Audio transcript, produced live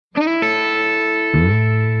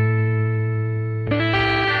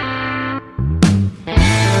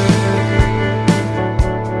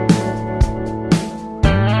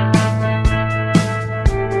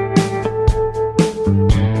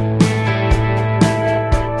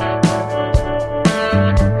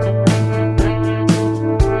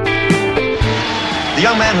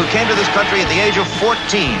came to this country at the age of 14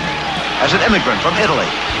 as an immigrant from Italy.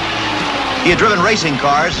 He had driven racing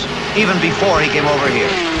cars even before he came over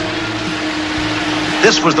here.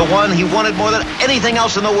 This was the one he wanted more than anything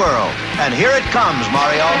else in the world. And here it comes,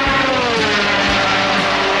 Mario.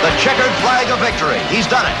 The checkered flag of victory. He's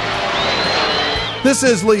done it. This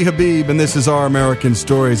is Lee Habib, and this is Our American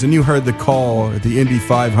Stories. And you heard the call at the Indy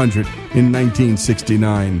 500 in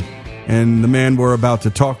 1969. And the man we're about to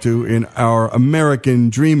talk to in our American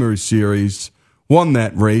Dreamers series won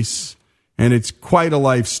that race. And it's quite a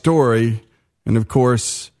life story. And, of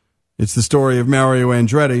course, it's the story of Mario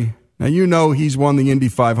Andretti. Now, you know he's won the Indy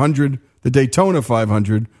 500, the Daytona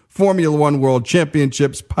 500, Formula One World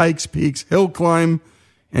Championships, Pikes Peaks, Hill Climb,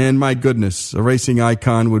 and my goodness, a racing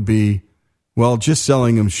icon would be, well, just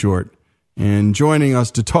selling him short. And joining us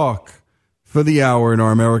to talk for the hour in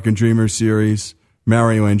our American Dreamers series,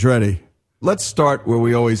 Mario Andretti. Let's start where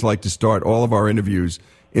we always like to start all of our interviews,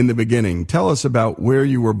 in the beginning. Tell us about where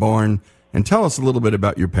you were born, and tell us a little bit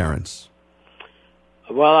about your parents.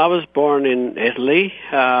 Well, I was born in Italy,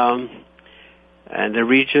 and the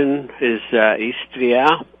region is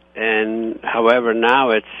Istria, and however now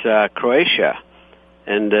it's Croatia.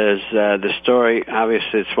 And there's the story,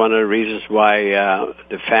 obviously it's one of the reasons why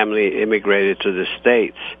the family immigrated to the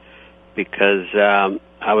States, because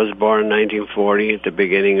I was born in 1940 at the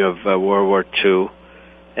beginning of World War II,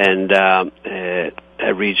 and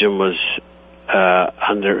that region was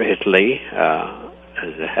under Italy,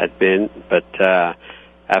 as it had been, but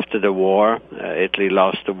after the war, Italy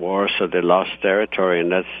lost the war, so they lost territory,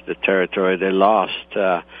 and that's the territory they lost.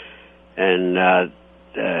 And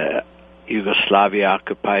Yugoslavia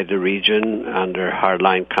occupied the region under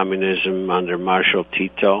hardline communism, under Marshal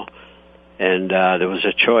Tito, and there was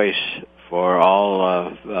a choice for all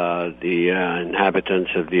of the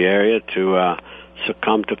inhabitants of the area to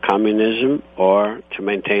succumb to communism or to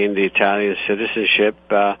maintain the Italian citizenship,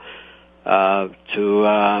 to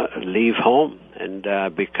leave home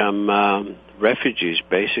and become refugees,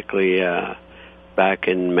 basically, back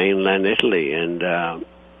in mainland Italy. And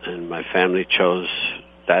my family chose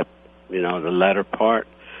that, the latter part,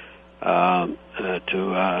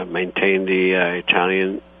 to maintain the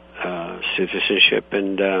Italian citizenship.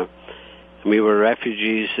 And we were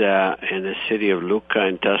refugees in the city of Lucca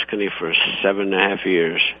in Tuscany for 7.5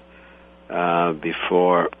 years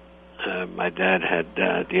before my dad had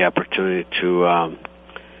the opportunity to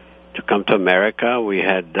come to America. We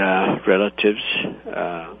had relatives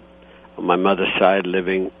on my mother's side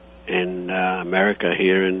living in America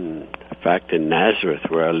here, in fact, in Nazareth,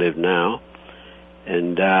 where I live now.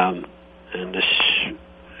 And this,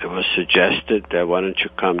 it was suggested that why don't you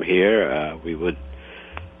come here? We would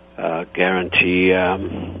guarantee that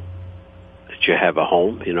you have a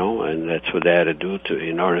home, and that's what they had to do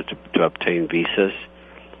in order to obtain visas.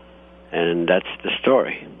 And that's the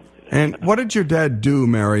story. And what did your dad do,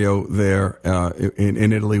 Mario, there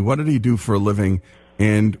in Italy? What did he do for a living?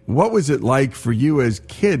 And what was it like for you as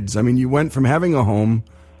kids? I mean, you went from having a home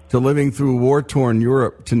to living through war-torn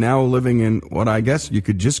Europe to now living in what I guess you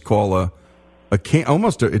could just call a camp,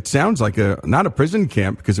 it sounds like not a prison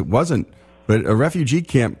camp, because it wasn't, but a refugee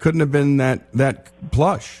camp. Couldn't have been that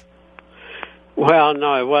plush. Well,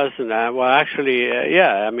 no, it wasn't. Well, actually,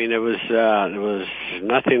 yeah. I mean, there was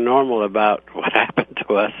nothing normal about what happened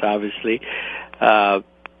to us, obviously. But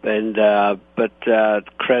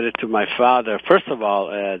credit to my father. First of all,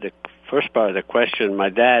 the first part of the question, my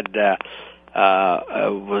dad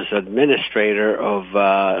was administrator of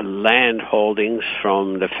land holdings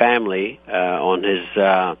from the family on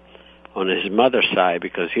his mother's side,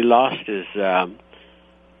 because he lost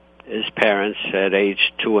his parents at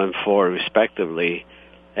age 2 and 4 respectively,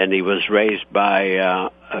 and he was raised by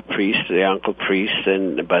a priest, the uncle priest,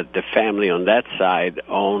 but the family on that side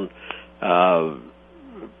owned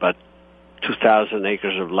about 2,000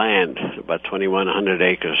 acres of land, about 2,100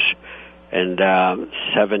 acres, and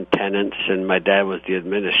 7 tenants, and my dad was the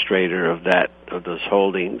administrator of those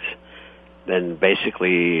holdings. Then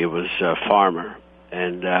basically he was a farmer,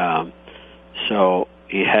 and so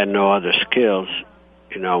he had no other skills,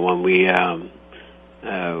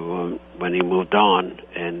 when he moved on,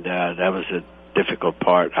 and that was a difficult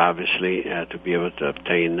part, obviously, to be able to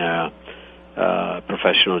obtain a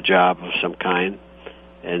professional job of some kind,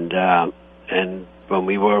 and while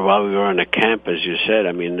we were on the camp, as you said,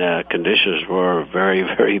 I mean, conditions were very,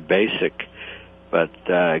 very basic, but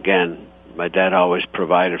again, my dad always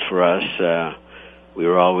provided for us. We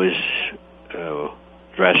were always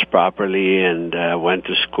dressed properly and went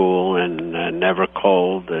to school, and never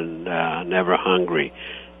cold and never hungry.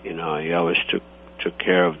 He always took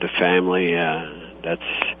care of the family. That's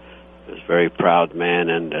was a very proud man,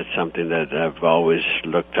 and that's something that I've always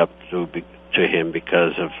looked up to him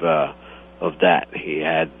because of that. He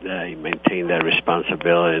maintained that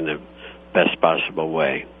responsibility in the best possible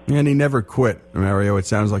way. And he never quit, Mario. It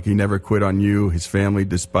sounds like he never quit on you, his family,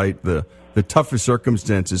 despite the tougher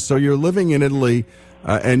circumstances. So you're living in Italy,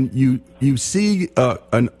 and you see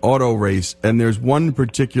an auto race, and there's one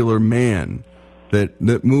particular man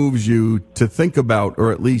that moves you to think about,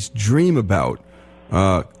 or at least dream about,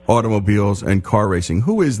 automobiles and car racing.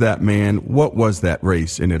 Who is that man? What was that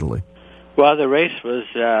race in Italy? Well, the race was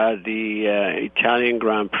the Italian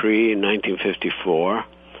Grand Prix in 1954,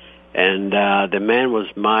 and the man was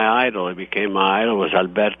my idol. He became my idol. Was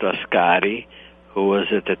Alberto Ascari, who was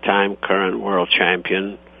at the time current world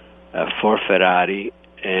champion for Ferrari.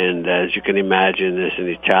 And as you can imagine, as an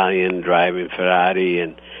Italian driving Ferrari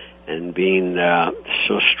and being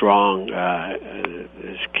so strong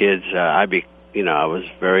as kids, I was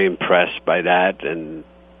very impressed by that and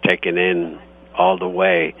taken in all the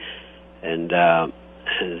way. And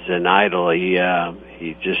as an idol,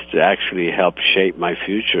 he just actually helped shape my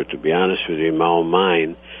future, to be honest with you, in my own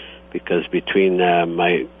mind, because between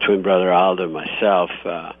my twin brother Aldo and myself,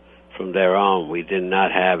 from there on, we did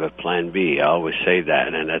not have a plan B. I always say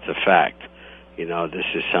that, and that's a fact. This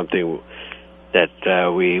is something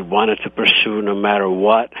that we wanted to pursue no matter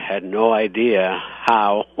what, had no idea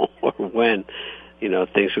how or when,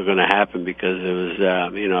 things were going to happen, because there was,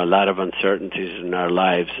 a lot of uncertainties in our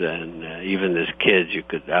lives, and even as kids, you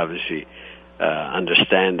could obviously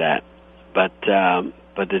understand that. But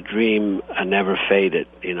the dream never faded.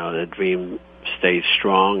 The dream stayed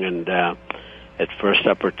strong, and at first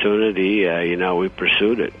opportunity, we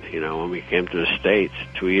pursued it. When we came to the States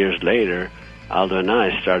 2 years later, Aldo and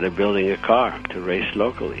I started building a car to race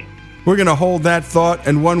locally. We're going to hold that thought,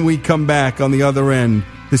 and when we come back on the other end,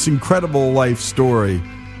 this incredible life story,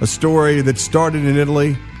 a story that started in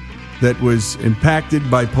Italy, that was impacted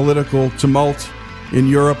by political tumult in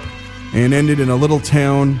Europe, and ended in a little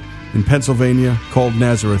town in Pennsylvania called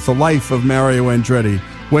Nazareth. The life of Mario Andretti,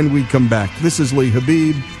 when we come back. This is Lee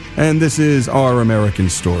Habib, and this is Our American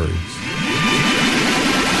Stories.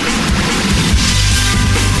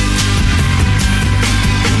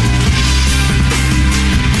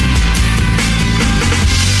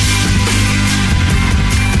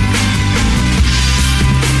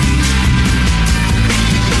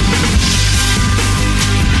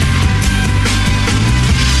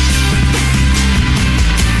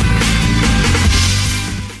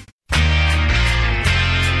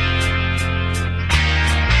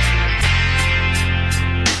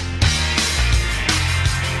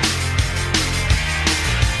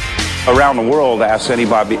 Around the world, ask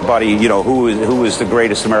anybody, who is the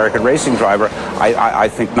greatest American racing driver. I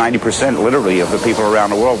think 90% literally of the people around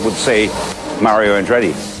the world would say Mario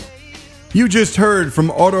Andretti. You just heard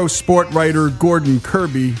from auto sport writer Gordon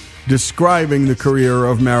Kirby describing the career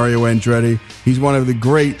of Mario Andretti. He's one of the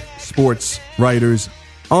great sports writers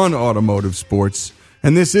on automotive sports.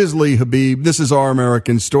 And this is Lee Habib. This is Our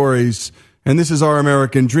American Stories. And this is Our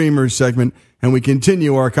American Dreamers segment. And we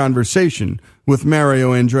continue our conversation with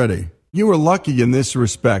Mario Andretti. You were lucky in this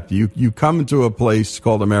respect. You come to a place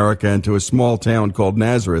called America, and to a small town called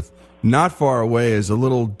Nazareth. Not far away is a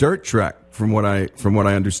little dirt track, from what I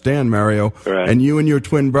understand, Mario. Right. And you and your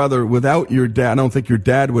twin brother, without your dad, I don't think your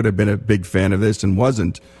dad would have been a big fan of this, and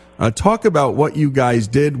wasn't. Talk about what you guys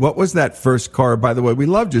did. What was that first car? By the way, we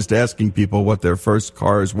love just asking people what their first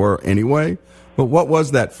cars were anyway. But what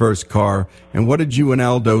was that first car, and what did you and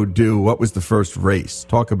Aldo do? What was the first race?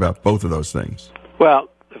 Talk about both of those things. Well,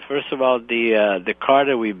 first of all, the car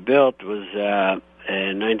that we built was a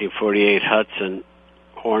 1948 Hudson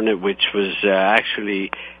Hornet, which was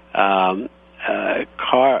actually a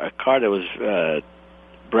car that was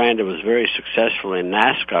brand that was very successful in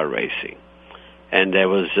NASCAR racing, and there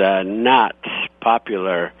was not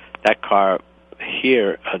popular that car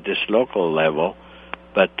here at this local level,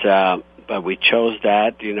 but we chose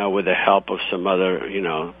that, with the help of some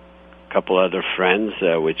other, couple other friends,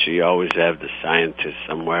 which you always have the scientist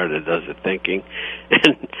somewhere that does the thinking,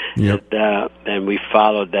 and we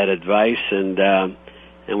followed that advice, and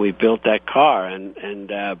we built that car,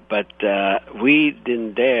 but we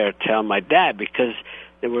didn't dare tell my dad, because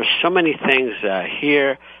there were so many things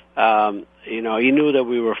here. He knew that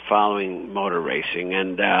we were following motor racing,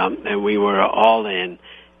 and we were all in.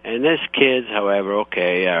 And as kids, however,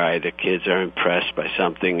 okay, all right, the kids are impressed by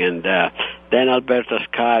something, and then Alberto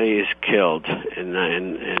Ascari is killed in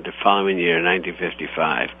the following year,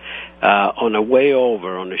 1955, on a way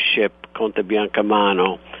over on the ship Conte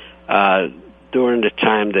Biancamano, during the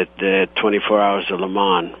time that the 24 Hours of Le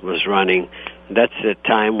Mans was running. That's the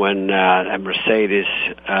time when a Mercedes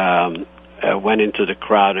went into the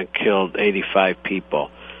crowd and killed 85 people.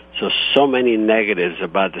 So many negatives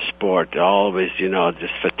about the sport. Always,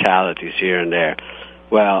 just fatalities here and there.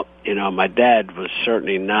 Well, my dad was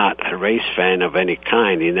certainly not a race fan of any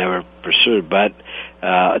kind. He never pursued, but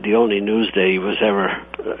the only news that he was ever,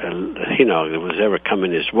 that was ever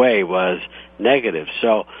coming his way was negative.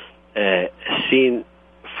 So, seeing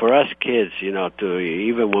for us kids, to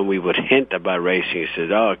even when we would hint about racing, he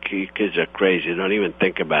said, "Oh, you kids are crazy. Don't even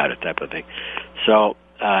think about it," type of thing. So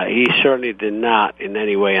he certainly did not in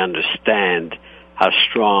any way understand how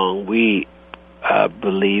strong we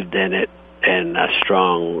believed in it, and how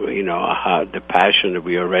strong, how the passion that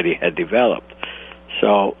we already had developed.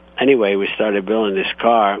 So anyway, we started building this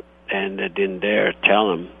car, and I didn't dare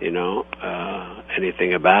tell him,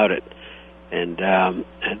 anything about it. And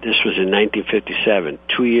this was in 1957,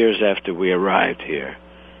 2 years after we arrived here.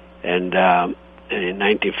 And in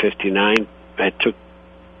 1959,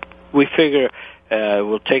 we figure it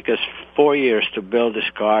will take us 4 years to build this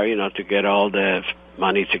car, to get all the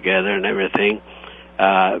money together and everything,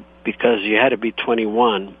 because you had to be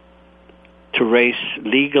 21 to race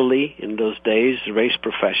legally in those days, race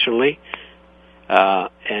professionally.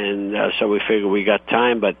 So we figured we got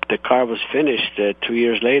time, but the car was finished 2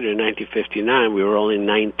 years later in 1959. We were only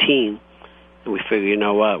 19, and we figured, you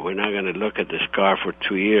know what, we're not going to look at this car for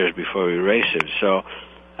 2 years before we race it. So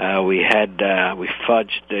we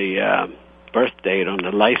fudged the birth date on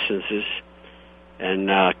the licenses,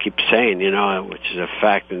 and keep saying, which is a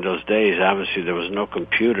fact in those days. Obviously, there was no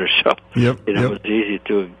computer, so it was easy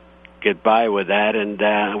to get by with that. And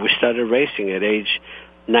we started racing at age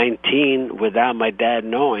 19 without my dad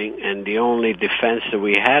knowing, and the only defense that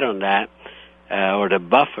we had on that, or the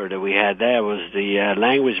buffer that we had there, was the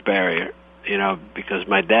language barrier, because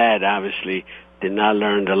my dad obviously did not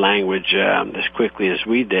learn the language as quickly as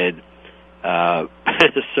we did.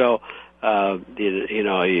 So,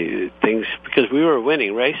 things, because we were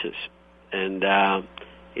winning races, and,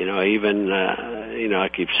 even, I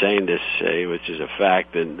keep saying this, which is a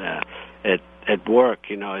fact, and at work,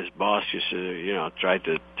 his boss used to, try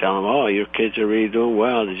to tell him, "Oh, your kids are really doing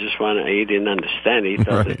well. They just want to." He didn't understand. He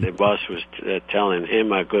thought that the boss was telling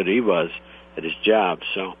him how good he was at his job.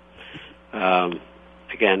 So,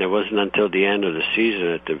 again, it wasn't until the end of the season,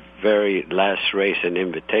 at the very last race, an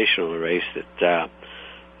invitational race, that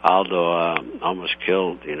Aldo almost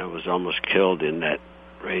killed. Was almost killed in that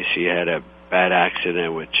race. He had a bad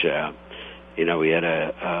accident, which, we had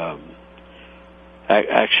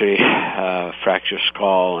actually fractured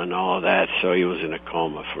skull and all of that, so he was in a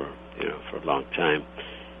coma for a long time,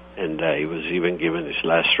 and he was even given his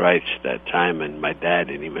last rites that time, and my dad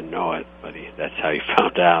didn't even know it, but that's how he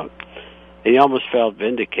found out. And he almost felt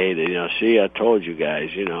vindicated, see, I told you guys,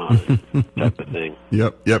 type of thing.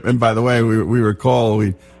 Yep. And by the way, we recall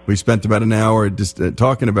we spent about an hour just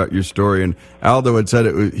talking about your story, and Aldo had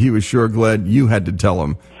said he was sure glad you had to tell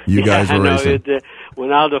him you guys were racing.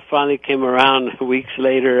 When Aldo finally came around weeks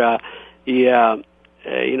later, he,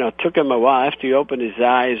 took him a while after he opened his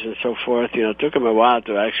eyes and so forth. Took him a while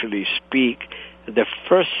to actually speak. The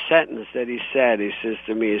first sentence that he said, he says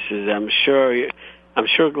to me, he says, "I'm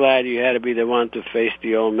sure glad you had to be the one to face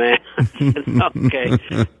the old man." I said, "Okay,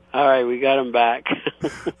 all right, we got him back."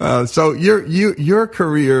 So your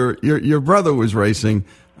career, your brother was racing,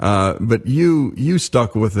 but you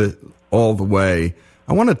stuck with it all the way.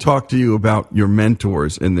 I want to talk to you about your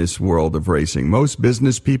mentors in this world of racing. Most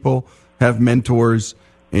business people have mentors,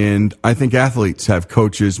 and I think athletes have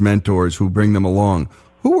coaches, mentors who bring them along.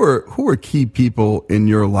 Who are key people in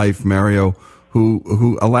your life, Mario,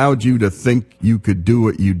 who allowed you to think you could do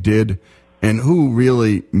what you did, and who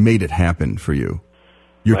really made it happen for you?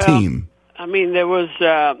 Your team. I mean, there were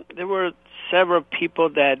several people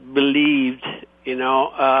that believed,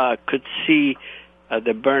 could see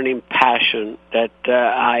the burning passion that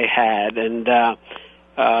I had, and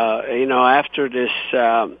after this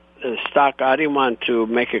stock, I didn't want to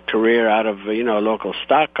make a career out of local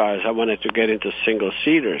stock cars. I wanted to get into single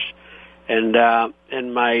seaters, and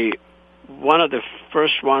one of the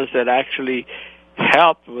first ones that actually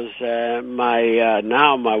helped was my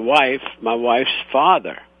wife's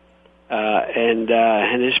father, and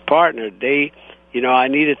his partner. I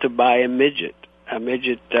needed to buy a midget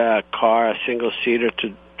car, a single seater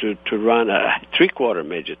to run, a 3/4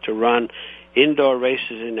 midget to run indoor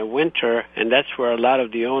races in the winter, and that's where a lot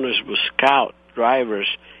of the owners will scout drivers,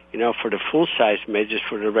 for the full size midgets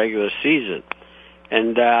for the regular season.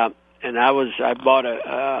 And I bought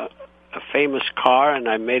a famous car, and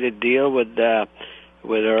I made a deal with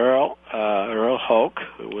Earl Hoke.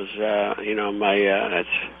 It was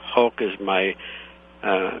that's Hoke is my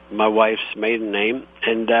wife's maiden name,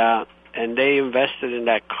 and they invested in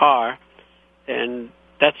that car, and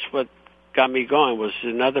that's what got me going. Was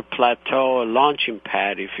another plateau, a launching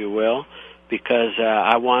pad, if you will, because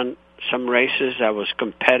I won some races. I was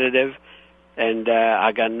competitive, and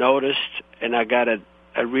I got noticed, and I got a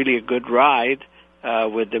really good ride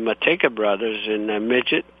with the Mateka brothers in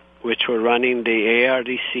midget, which were running the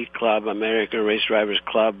ARDC Club, American Race Drivers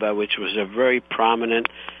Club, which was a very prominent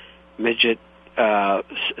midget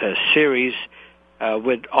series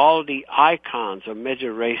with all the icons of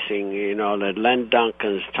midget racing, you know, the Len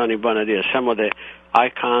Duncans, Tony Bonadio, some of the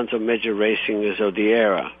icons of midget racing is of the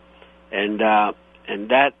era. And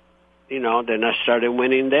that, you know, then I started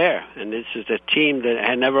winning there. And this is a team that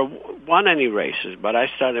had never won any races, but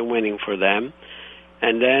I started winning for them.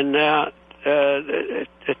 And then a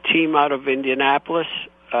team out of Indianapolis,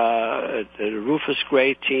 the Rufus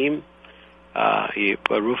Gray team,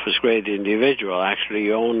 Rufus Gray, the individual,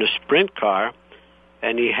 actually owned a sprint car,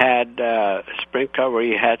 and he had a sprint car where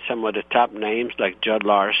he had some of the top names like Judd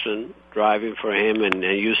Larson driving for him and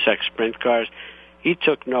USAC sprint cars. He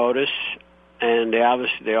took notice, and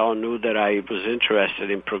they all knew that I was interested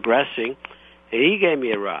in progressing, and he gave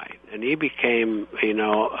me a ride, and he became, you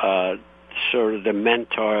know, sort of the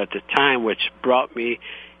mentor at the time, which brought me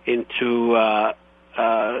into, I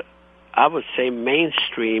would say,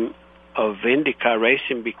 mainstream of IndyCar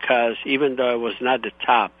racing, because even though it was not the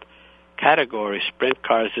top category, sprint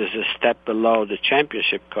cars is a step below the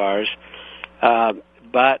championship cars,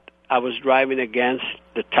 but I was driving against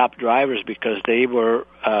the top drivers because they were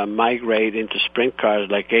migrating into sprint cars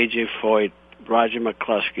like A.J. Foyt, Roger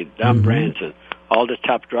McCluskey, Don Branson. All the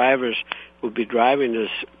top drivers would be driving this,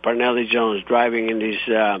 Parnelli Jones driving in these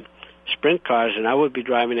sprint cars, and I would be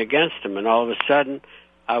driving against them, and all of a sudden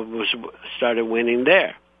I started winning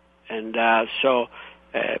there. And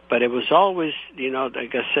but it was always, you know,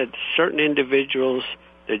 like I said, certain individuals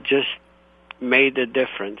that just made the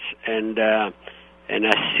difference, and I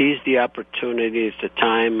seized the opportunity at the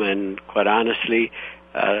time, and quite honestly,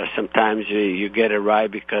 sometimes you get a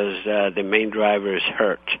ride because the main driver is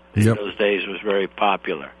hurt. In those days, it was very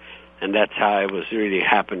popular, and that's how it was really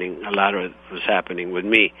happening. A lot of it was happening with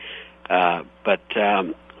me, but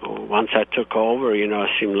once I took over, you know,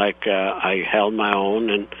 it seemed like I held my own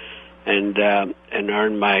and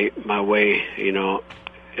earned my way, you know,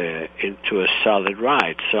 into a solid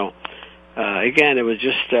ride. So again, it was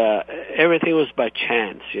just everything was by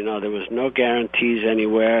chance. You know, there was no guarantees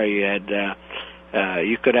anywhere. You had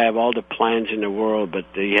you could have all the plans in the world, but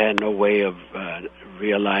you had no way of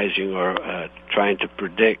realizing or trying to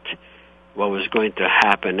predict what was going to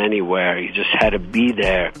happen anywhere. You just had to be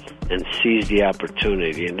there and seize the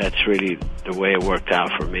opportunity, and that's really the way it worked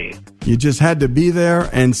out for me. You just had to be there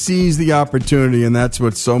and seize the opportunity, and that's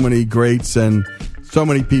what so many greats and so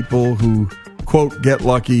many people who, quote, get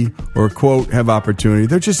lucky or, quote, have opportunity,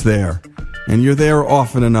 they're just there. And you're there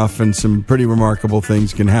often enough, and some pretty remarkable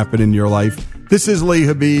things can happen in your life. This is Lee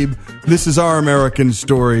Habib. This is Our American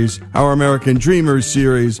Stories. Our American Dreamers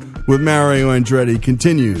series with Mario Andretti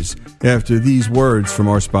continues after these words from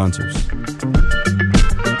our sponsors.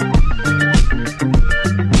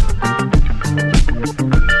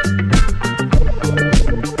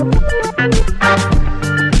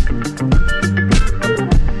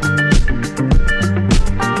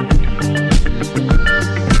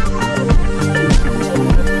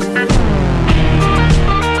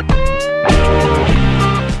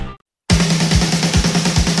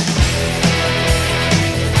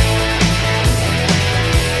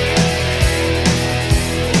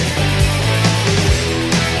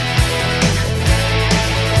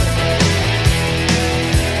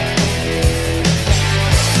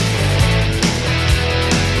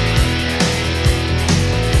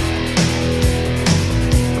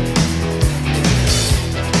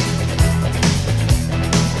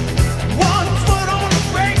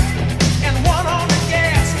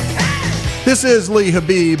 This is Lee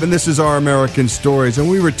Habib, and this is Our American Stories, and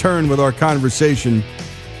we return with our conversation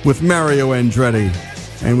with Mario Andretti,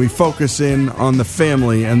 and we focus in on the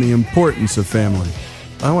family and the importance of family.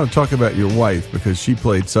 I want to talk about your wife because she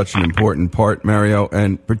played such an important part, Mario,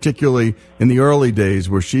 and particularly in the early days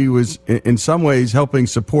where she was, in some ways, helping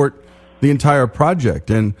support the entire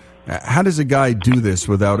project. And how does a guy do this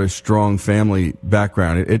without a strong family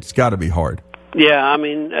background? It's got to be hard. Yeah, I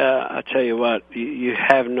mean, I'll tell you what, you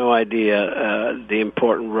have no idea the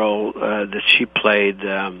important role that she played,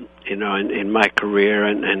 you know, in my career,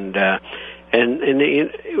 and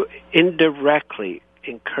indirectly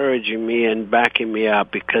encouraging me and backing me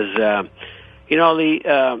up, because, you know,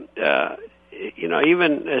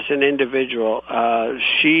 even as an individual,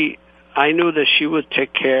 I knew that she would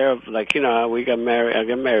take care of, like, we got married. I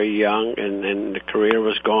got married young, and the career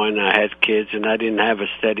was going. I had kids, and I didn't have a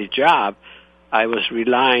steady job. I was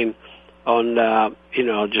relying on,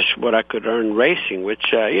 just what I could earn racing,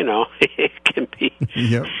 which, it can be,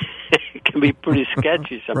 it can be pretty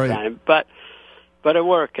sketchy sometimes. Right. But it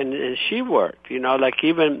worked, and she worked. Like,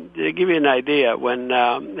 even to give you an idea, when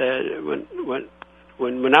I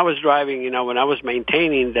was driving, when I was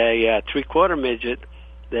maintaining the 3/4 midget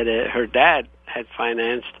that her dad had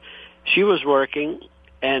financed, she was working,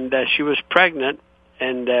 and she was pregnant,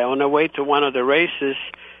 and on her way to one of the races,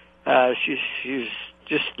 she's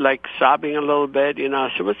just like sobbing a little bit.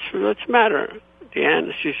 I said, what's the matter,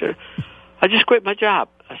 Deanne? She said, I just quit my job.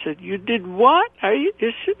 I said, you did what?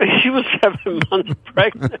 She was 7 months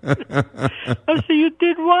pregnant. I said, you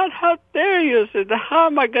did what? How dare you? I said, how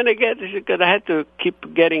am I going to get this? Because I had to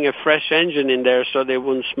keep getting a fresh engine in there so they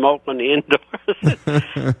wouldn't smoke on the indoors.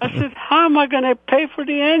 I said, how am I going to pay for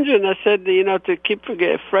the engine? I said, to keep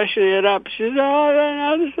freshening it up. She said,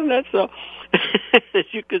 oh, this and that. So as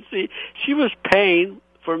you could see, she was paying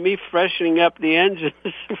for me freshening up the engines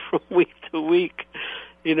from week to week.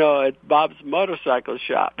 At Bob's motorcycle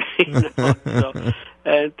shop, so,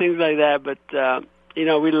 and things like that. But,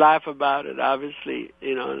 we laugh about it, obviously,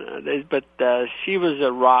 but she was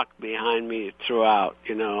a rock behind me throughout,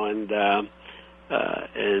 and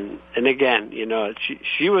again,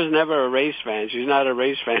 she was never a race fan. She's not a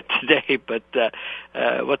race fan today, but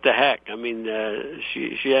what the heck? I mean,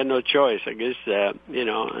 she had no choice, I guess,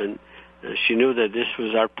 and she knew that this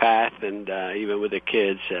was our path, and even with the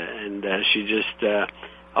kids, and she just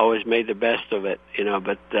always made the best of it,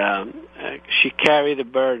 but she carried the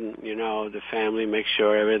burden, of the family, make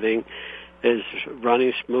sure everything is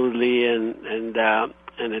running smoothly, and at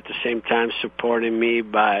the same time supporting me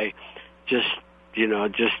by just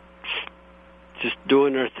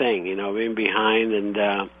doing her thing, being behind, and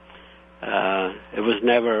it was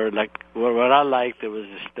never like what I liked. It was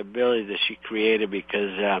the stability that she created,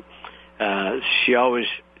 because she always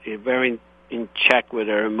very in check with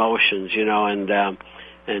her emotions,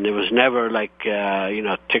 and it was never like,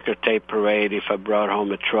 ticker tape parade if I brought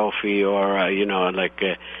home a trophy, or, like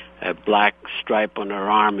a black stripe on her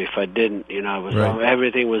arm if I didn't. It was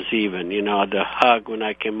everything was even. The hug when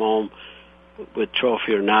I came home with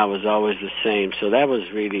trophy or not was always the same. So that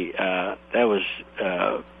was really,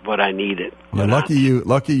 what I needed. Yeah,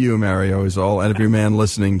 lucky you, Mario, is all every man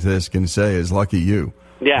listening to this can say is lucky you.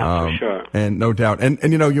 Yeah, for sure. And no doubt. And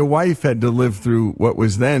your wife had to live through what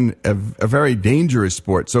was then a very dangerous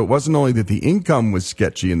sport. So it wasn't only that the income was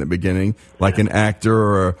sketchy in the beginning, like an actor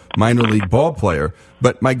or a minor league ball player,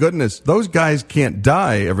 but my goodness, those guys can't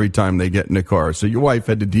die every time they get in a car. So your wife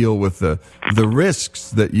had to deal with the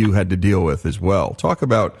risks that you had to deal with as well. Talk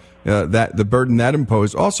about the burden that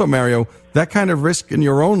imposed. Also, Mario, that kind of risk in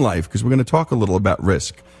your own life, because we're going to talk a little about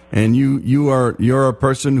risk. And you're a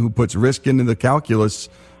person who puts risk into the calculus,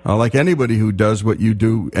 like anybody who does what you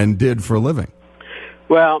do and did for a living.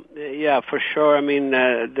 Well, yeah, for sure. I mean,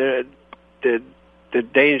 the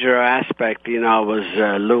danger aspect,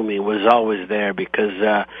 was looming, was always there,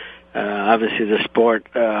 because obviously the sport,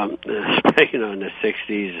 in the 60s,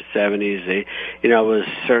 the 70s, was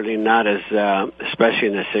certainly not as, especially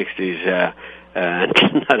in the 60s,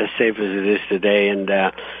 not as safe as it is today,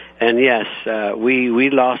 and yes, we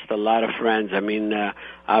lost a lot of friends. I mean,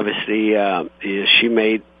 obviously, she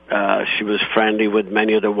was friendly with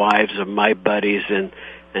many of the wives of my buddies, and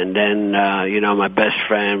then my best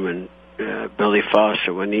friend, when Billy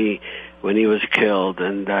Foster, when he was killed,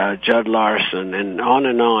 and Judd Larson, and on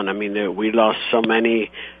and on. I mean, we lost so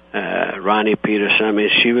many. Ronnie Peterson. I mean,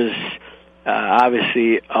 she was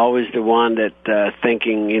obviously always the one that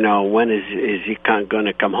thinking, when is he going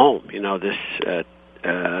to come home? This.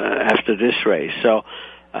 After this race. So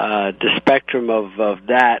the spectrum of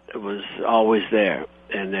that was always there,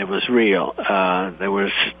 and it was real.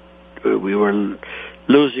 We were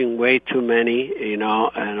losing way too many, and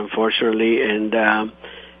unfortunately, and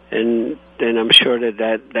I'm sure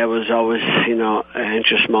that was always,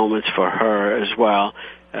 anxious moments for her as well.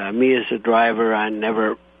 Me as a driver, I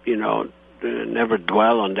never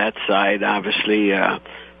dwell on that side, obviously,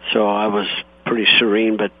 so I was pretty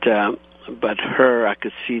serene, but her, I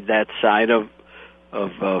could see that side of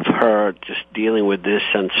her just dealing with this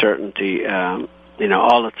uncertainty, all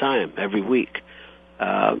the time, every week.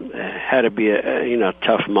 It had to be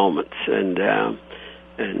tough moments, and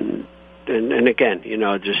again,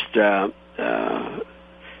 just you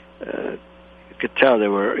could tell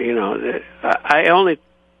there were, I only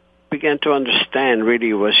began to understand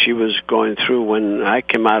really what she was going through when I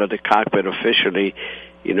came out of the cockpit officially,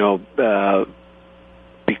 because,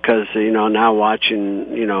 now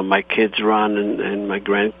watching, my kids run and my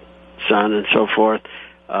grandson and so forth,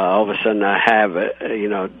 all of a sudden I have,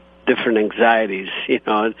 different anxieties,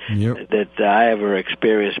 that I ever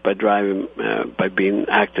experienced by driving, by being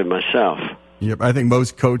active myself. Yep, I think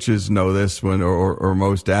most coaches know this or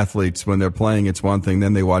most athletes, when they're playing, it's one thing,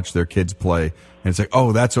 then they watch their kids play, and it's like,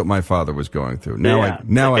 oh, that's what my father was going through. Now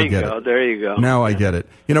I get it. There you go. Now I get it.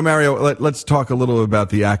 Mario, let's talk a little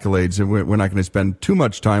about the accolades, and we're not going to spend too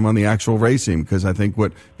much time on the actual racing, because I think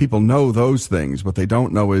what people know those things. What they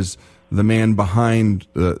don't know is the man behind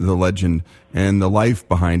the legend and the life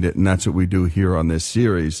behind it, and that's what we do here on this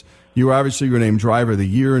series. You were named Driver of the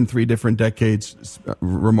Year in 3 different decades,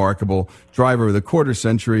 remarkable, Driver of the Quarter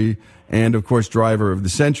Century, and, of course, Driver of the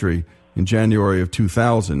Century in January of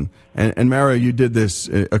 2000. And Mario, you did this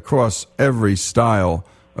across every style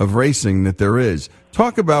of racing that there is.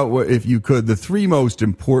 Talk about, if you could, the 3 most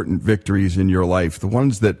important victories in your life, the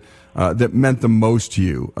ones that meant the most to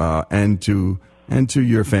you and to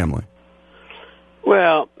your family.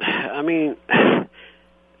 Well, I mean,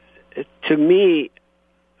 to me,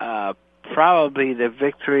 probably the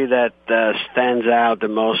victory that stands out the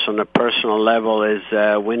most on a personal level is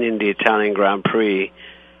winning the Italian Grand Prix,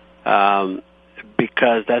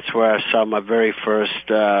 because that's where I saw my very first,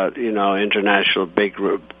 international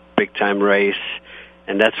big-time race,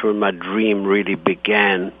 and that's where my dream really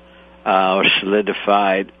began or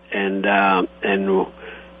solidified. And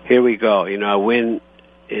here we go. I win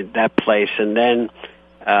in that place, and then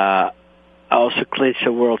I also clinched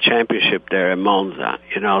a world championship there in Monza.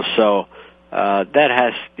 So that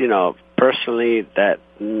has, personally, that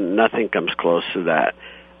nothing comes close to that.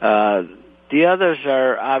 The others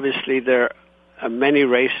are obviously there are many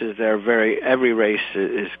races. Every race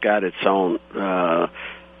has got its own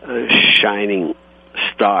shining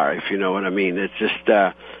star, if you know what I mean. It's just,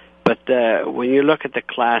 but when you look at the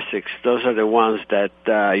classics, those are the ones that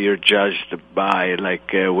you're judged by,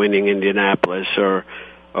 like winning Indianapolis or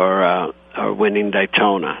winning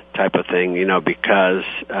Daytona type of thing, because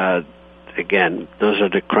again, those are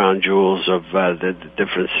the crown jewels of the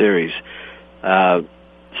different series.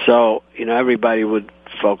 So everybody would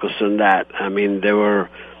focus on that. I mean, there were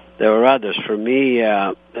others. For me,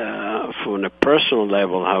 from a personal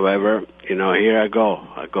level, however, here I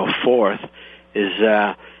go fourth, is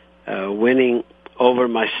winning over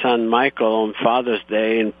my son Michael on Father's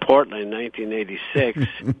Day in Portland, 1986.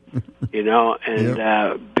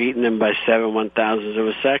 Beating him by 7 1,000ths of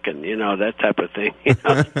a second. That type of thing.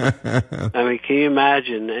 I mean, can you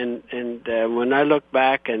imagine? And when I look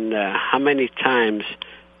back and how many times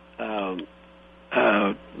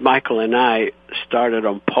Michael and I started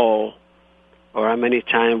on pole, or how many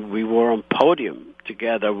times we were on podium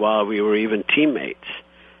together while we were even teammates.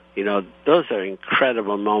 Those are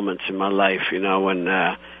incredible moments in my life, when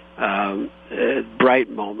bright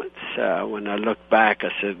moments. When I look back,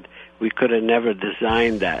 I said, we could have never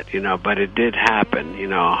designed that, but it did happen.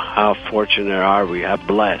 How fortunate are we? How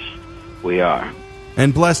blessed we are.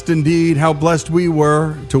 And blessed indeed, how blessed we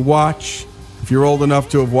were to watch, if you're old enough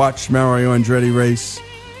to have watched Mario Andretti race,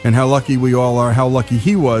 and how lucky we all are, how lucky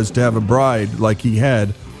he was to have a bride like he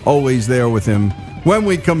had, always there with him. When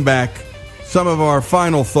we come back, some of our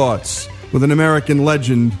final thoughts with an American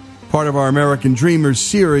legend, part of our American Dreamers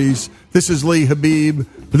series. This is Lee Habib.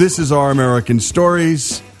 This is Our American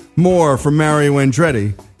Stories. More from Mario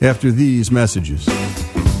Andretti after these messages.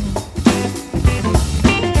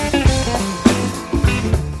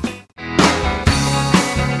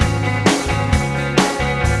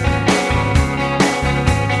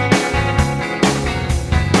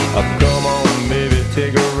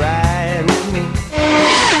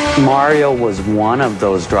 Mario was one of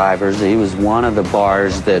those drivers. He was one of the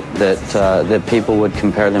bars that people would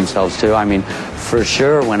compare themselves to. I mean, for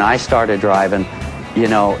sure, when I started driving,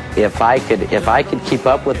 if I could keep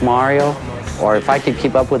up with Mario, or if I could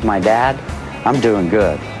keep up with my dad, I'm doing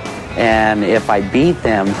good. And if I beat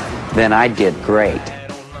them, then I did great.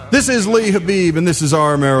 This is Lee Habib, and this is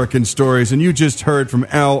Our American Stories. And you just heard from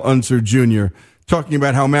Al Unser Jr. talking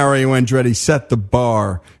about how Mario Andretti set the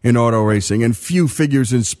bar in auto racing, and few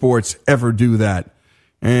figures in sports ever do that.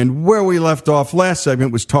 And where we left off last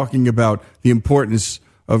segment was talking about the importance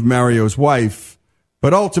of Mario's wife.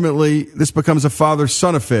 But ultimately, this becomes a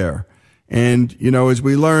father-son affair. And, as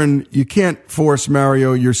we learn, you can't force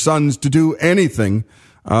Mario, your sons, to do anything.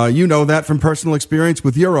 You know that from personal experience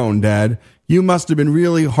with your own dad. You must have been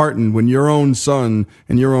really heartened when your own son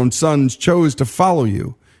and your own sons chose to follow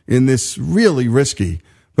you in this really risky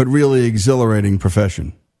but really exhilarating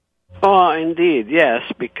profession. Oh, indeed, yes,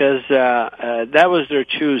 because that was their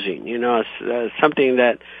choosing. It's something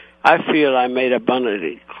that I feel I made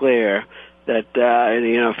abundantly clear that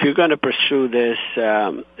if you're going to pursue this,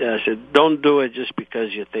 I said, don't do it just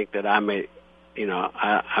because you think that I may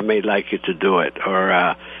like you to do it,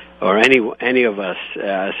 or any of us.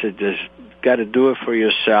 I said, just got to do it for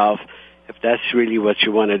yourself. If that's really what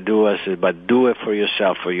you want to do, I said, but do it for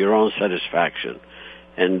yourself, for your own satisfaction,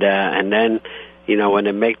 and then. When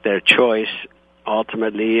they make their choice,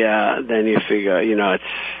 ultimately, then you figure, it's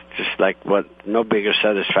just like no bigger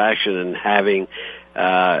satisfaction than having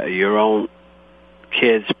your own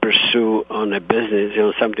kids pursue on a business,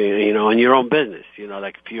 something, in your own business,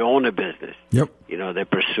 like if you own a business, yep. They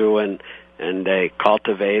pursue and they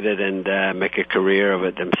cultivate it and make a career of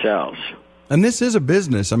it themselves. And this is a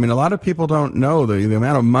business. I mean, a lot of people don't know the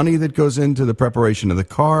amount of money that goes into the preparation of the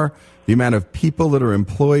car, the amount of people that are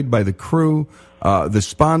employed by the crew, the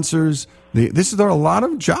sponsors. There are a lot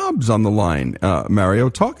of jobs on the line, Mario.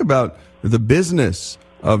 Talk about the business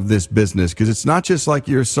of this business, because it's not just like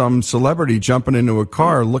you're some celebrity jumping into a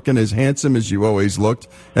car looking as handsome as you always looked,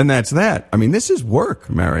 and that's that. I mean, this is work,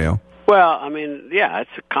 Mario. Well, I mean, yeah,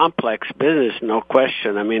 it's a complex business, no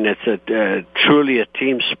question. I mean, it's truly a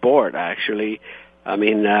team sport, actually. I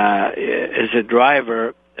mean, as a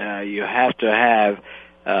driver, you have to have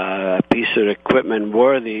a piece of equipment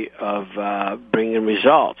worthy of bringing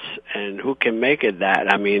results, and who can make it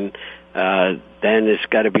that? I mean, then it's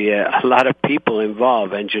got to be a lot of people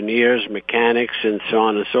involved, engineers, mechanics, and so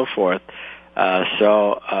on and so forth.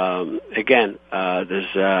 Again,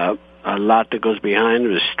 there's a lot that goes behind it.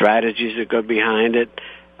 There's strategies that go behind it,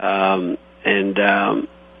 and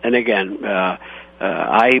again,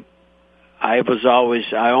 I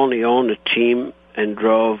only owned a team and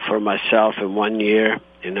drove for myself in 1 year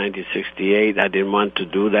in 1968. I didn't want to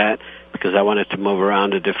do that because I wanted to move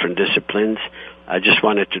around to different disciplines. I just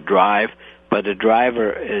wanted to drive. But the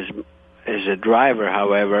driver is a driver,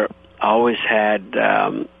 however, always had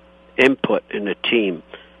input in the team.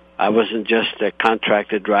 I wasn't just a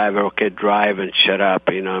contracted driver, okay, drive and shut up,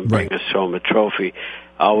 and bring us home a trophy.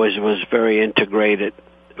 I always was very integrated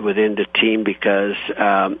within the team because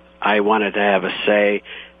I wanted to have a say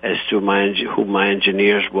as to who my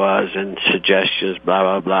engineers was and suggestions, blah,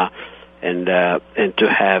 blah, blah, and to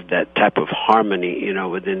have that type of harmony,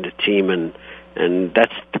 within the team, and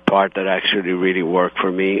that's the part that actually really worked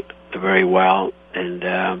for me very well, and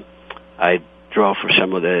I drove for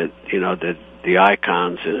some of the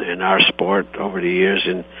icons in our sport over the years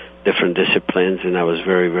in different disciplines, and I was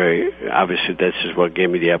very, very, obviously this is what gave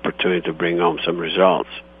me the opportunity to bring home some results.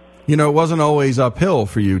 It wasn't always uphill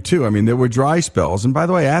for you, too. I mean, there were dry spells. And by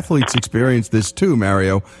the way, athletes experience this, too,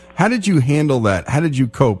 Mario. How did you handle that? How did you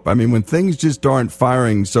cope? I mean, when things just aren't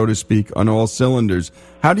firing, so to speak, on all cylinders,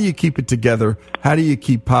 how do you keep it together? How do you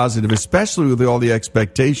keep positive, especially with all the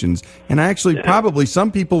expectations? And actually, probably some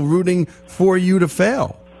people rooting for you to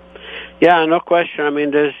fail. Yeah, no question. I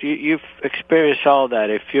mean, you've experienced all that.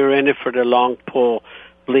 If you're in it for the long pull,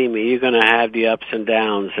 believe me, you're going to have the ups and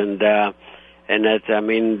downs, and that, I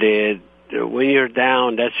mean, when you're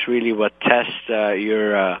down, that's really what tests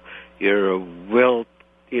your will,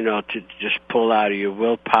 to just pull out of your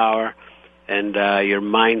willpower and your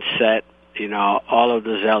mindset. All of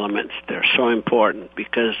those elements, they're so important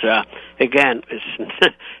because, again,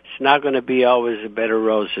 it's not going to be always a bed of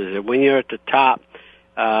roses. When you're at the top,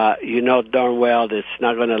 darn well that it's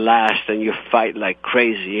not going to last, and you fight like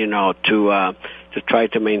crazy, to try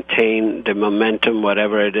to maintain the momentum,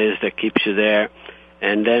 whatever it is that keeps you there.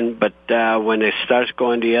 And then, but when it starts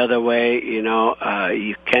going the other way,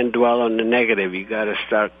 you can't dwell on the negative. You got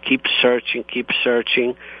to keep searching,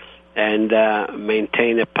 and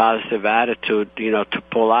maintain a positive attitude, to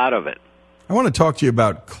pull out of it. I want to talk to you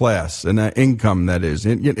about class and income, that is.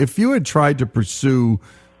 If you had tried to pursue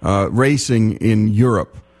racing in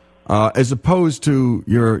Europe, as opposed to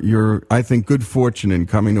your, I think, good fortune in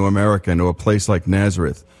coming to America and to a place like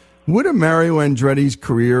Nazareth, would a Mario Andretti's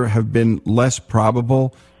career have been less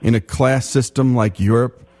probable in a class system like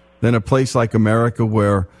Europe than a place like America,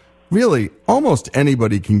 where really almost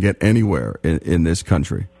anybody can get anywhere in this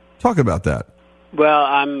country? Talk about that. Well,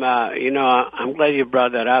 I'm glad you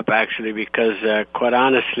brought that up, actually, because quite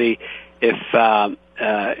honestly, if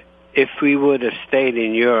we would have stayed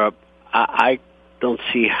in Europe, I don't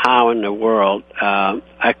see how in the world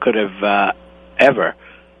I could have ever,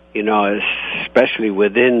 especially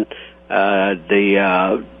within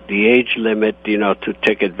the age limit, to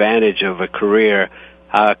take advantage of a career,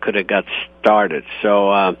 how I could have got started.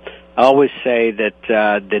 So I always say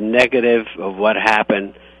that the negative of what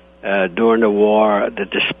happened during the war, the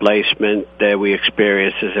displacement that we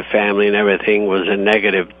experienced as a family and everything was a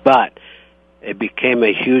negative, but it became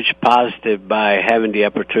a huge positive by having the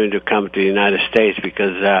opportunity to come to the United States,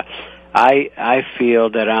 because I feel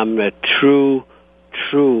that I'm a true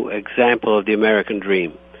example of the American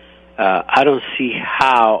dream. I don't see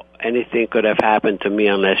how anything could have happened to me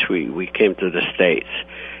unless we came to the States.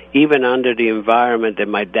 Even under the environment that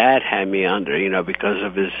my dad had me under, because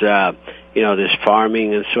of his, this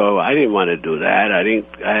farming, and so I didn't want to do that.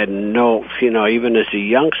 I had no, even as a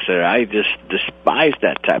youngster, I just despised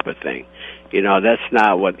that type of thing. That's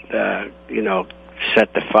not what,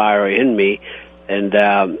 set the fire in me. And,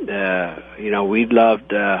 we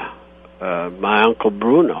loved, my Uncle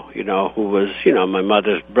Bruno, who was, my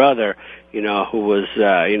mother's brother, who was,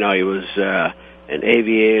 he was, an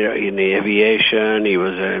aviator in the aviation. He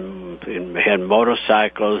was he had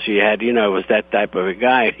motorcycles. He had, was that type of a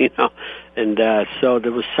guy, and so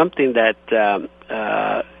there was something that,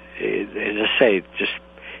 as I say, just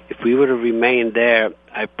if we would have remained there,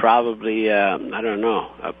 I probably, I don't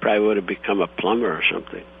know, I probably would have become a plumber or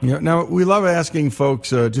something. Yeah. Now we love asking folks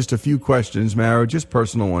just a few questions, Mario, just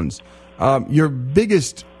personal ones. Your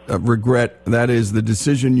biggest regret, that is the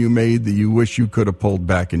decision you made that you wish you could have pulled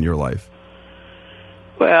back in your life.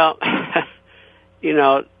 Well,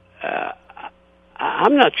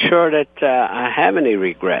 I'm not sure that I have any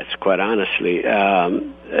regrets, quite honestly.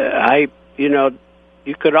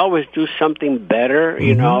 You could always do something better,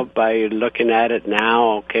 by looking at it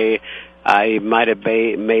now. Okay, I might have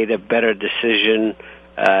made a better decision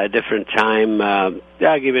a different time. I'll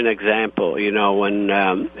give you an example. When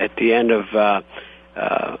at the end of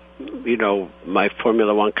my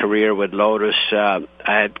Formula One career with Lotus, I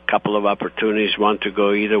had a couple of opportunities, one to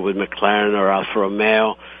go either with McLaren or Alfa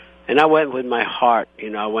Romeo, and I went with my heart.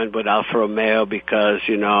 I went with Alfa Romeo because,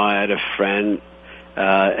 I had a friend,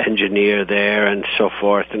 engineer there and so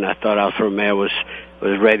forth, and I thought Alfa Romeo was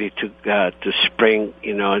ready to spring,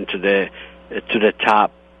 into to the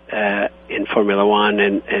top in Formula One,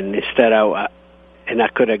 and instead I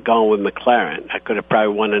could have gone with McLaren. I could have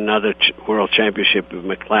probably won another world championship with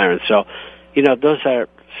McLaren. So, those are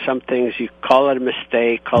some things. You call it a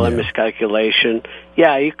mistake, call it miscalculation.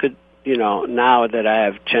 Yeah, you could, now that I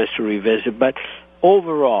have a chance to revisit. But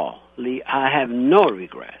overall, Lee, I have no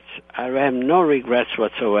regrets. I have no regrets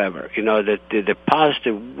whatsoever. That the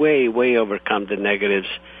positive way overcome the negatives.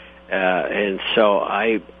 And so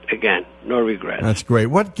again, no regrets. That's great.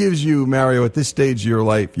 What gives you, Mario, at this stage of your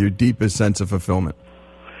life, your deepest sense of fulfillment?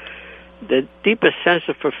 The deepest sense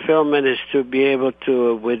of fulfillment is to be able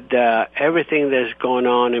to, with everything that's going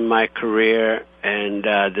on in my career and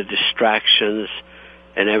the distractions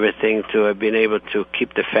and everything, to have been able to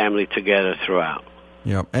keep the family together throughout.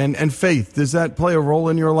 Yeah, and faith, does that play a role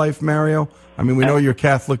in your life, Mario? I mean, we know you're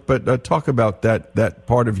Catholic, but talk about that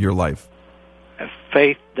part of your life.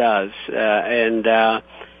 Faith does, and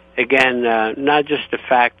again, not just the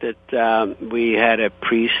fact that we had a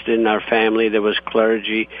priest in our family that was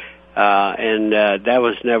clergy, and that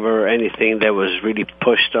was never anything that was really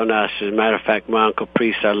pushed on us. As a matter of fact, my uncle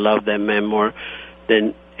priest, I love that man more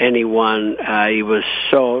than anyone. He was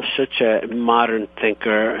such a modern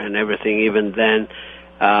thinker and everything, even then,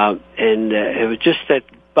 and it was just that.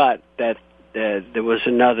 But that there was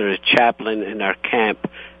another chaplain in our camp,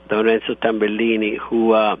 Lorenzo Tambellini,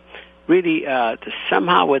 who really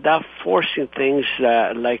somehow, without forcing things,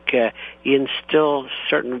 he instilled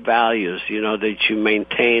certain values, that you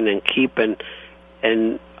maintain and keep,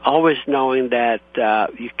 and always knowing that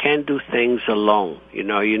you can't do things alone.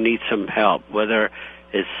 You need some help, whether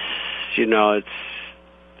it's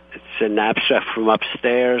an abstract from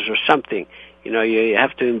upstairs or something. You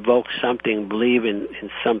have to invoke something, believe in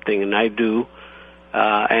something, and I do.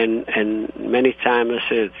 And many times I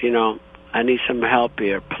said, I need some help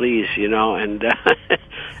here, please, and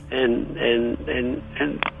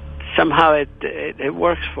and somehow it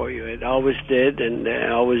works for you. It always did, and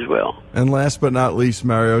always will. And last but not least,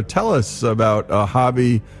 Mario, tell us about a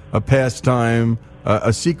hobby, a pastime,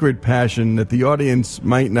 a secret passion that the audience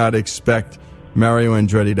might not expect Mario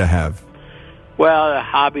Andretti to have. Well,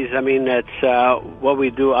 hobbies, that's what we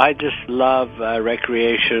do. I just love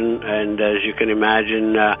recreation, and as you can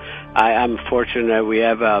imagine, I'm fortunate we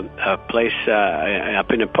have a place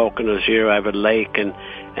up in the Poconos here. I have a lake, and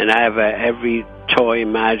I have every toy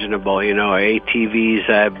imaginable, ATVs,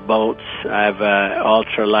 I have boats, I have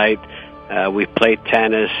ultralight, we play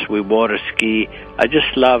tennis, we water ski. I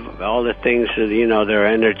just love all the things that, they're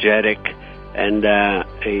energetic. And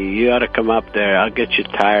you ought to come up there. I'll get you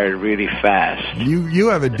tired really fast. You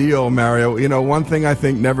have a deal, Mario. One thing I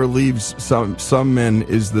think never leaves some men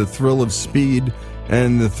is the thrill of speed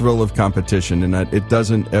and the thrill of competition, and that it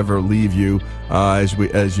doesn't ever leave you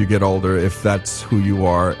as you get older, if that's who you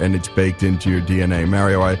are and it's baked into your DNA.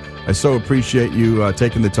 Mario, I so appreciate you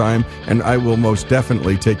taking the time, and I will most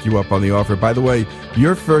definitely take you up on the offer. By the way,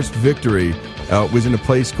 your first victory was in a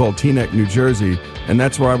place called Teaneck, New Jersey, and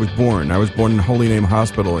that's where I was born. I was born in Holy Name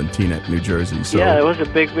Hospital in Teaneck, New Jersey. So yeah, it was a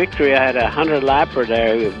big victory. I had a 100-lapper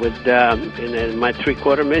there with in my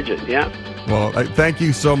three-quarter midget, yeah. Well, thank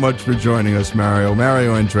you so much for joining us, Mario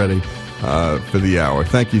Andretti, for the hour.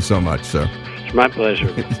 Thank you so much, sir. It's my pleasure.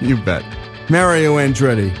 You bet. Mario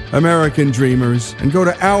Andretti, American Dreamers, and go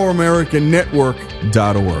to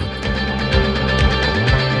ouramericannetwork.org.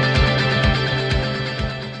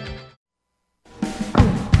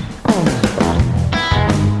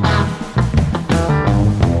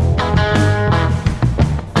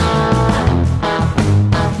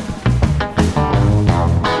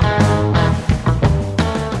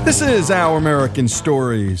 This is Our American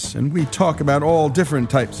Stories, and we talk about all different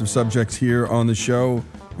types of subjects here on the show,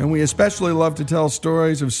 and we especially love to tell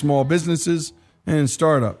stories of small businesses and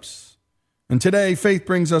startups. And today, Faith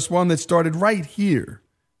brings us one that started right here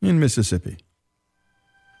in Mississippi.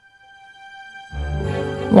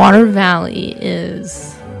 Water Valley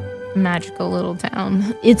is a magical little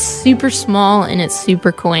town. It's super small and it's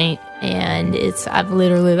super quaint, and I've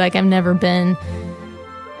never been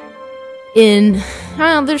in,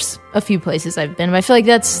 there's a few places I've been, but I feel like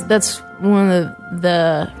that's one of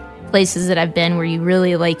the places that I've been where you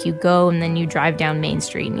really, you go and then you drive down Main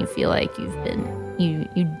Street and you feel like you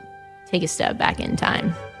take a step back in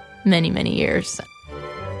time many, many years.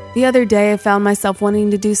 The other day I found myself wanting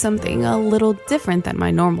to do something a little different than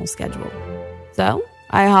my normal schedule. So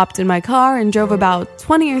I hopped in my car and drove about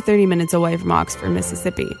 20 or 30 minutes away from Oxford,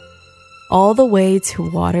 Mississippi, all the way to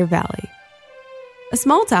Water Valley, a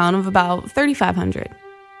small town of about 3,500.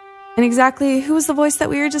 And exactly who was the voice that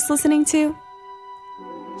we were just listening to?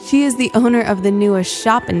 She is the owner of the newest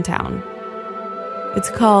shop in town. It's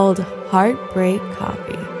called Heartbreak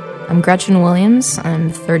Coffee. I'm Gretchen Williams. I'm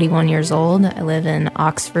 31 years old. I live in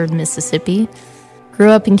Oxford, Mississippi.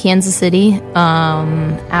 Grew up in Kansas City.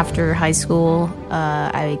 After high school,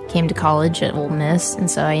 I came to college at Ole Miss, and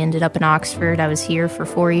so I ended up in Oxford. I was here for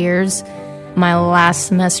 4 years. My last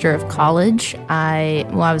semester of college, I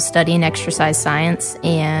was studying exercise science,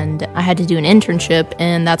 and I had to do an internship,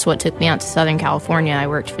 and that's what took me out to Southern California. I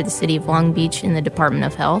worked for the city of Long Beach in the Department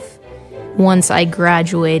of Health. Once I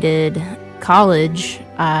graduated college,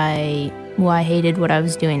 I hated what I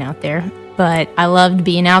was doing out there, but I loved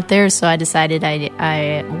being out there, so I decided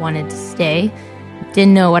I wanted to stay.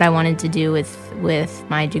 Didn't know what I wanted to do with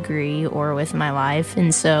my degree or with my life,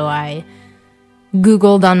 and so I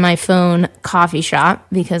Googled on my phone coffee shop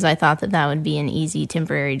because I thought that would be an easy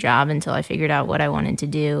temporary job until I figured out what I wanted to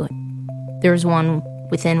do. There was one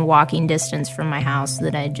within walking distance from my house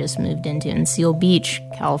that I had just moved into in Seal Beach,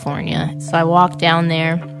 California. So I walked down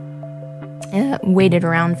there, waited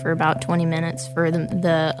around for about 20 minutes for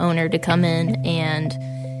the owner to come in, and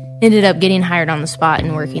ended up getting hired on the spot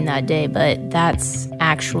and working that day. But that's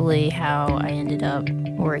actually how I ended up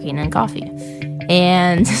working in coffee.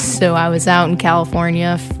 And so I was out in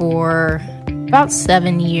California for about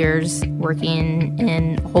 7 years working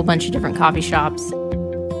in a whole bunch of different coffee shops.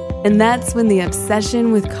 And that's when the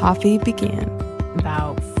obsession with coffee began.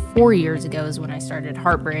 About 4 years ago is when I started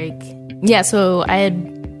Heartbreak. Yeah, so I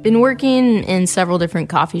had been working in several different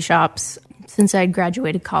coffee shops since I had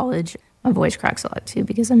graduated college. My voice cracks a lot too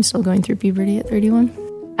because I'm still going through puberty at 31.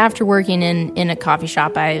 After working in a coffee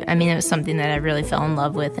shop, it was something that I really fell in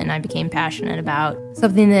love with and I became passionate about.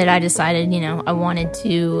 Something that I decided, I wanted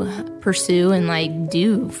to pursue and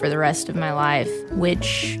do for the rest of my life,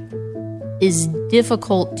 which is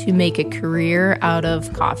difficult to make a career out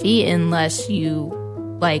of coffee unless you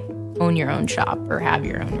own your own shop or have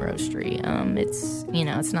your own roastery.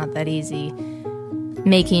 It's not that easy.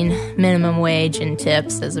 Making minimum wage and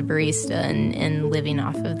tips as a barista and living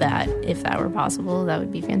off of that, if that were possible, that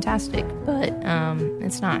would be fantastic. But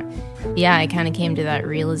it's not. Yeah, I kind of came to that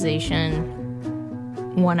realization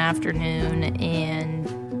one afternoon and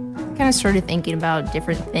kind of started thinking about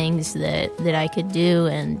different things that I could do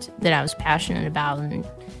and that I was passionate about. And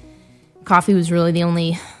coffee was really the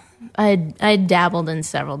only... I dabbled in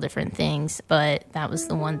several different things, but that was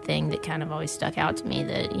the one thing that kind of always stuck out to me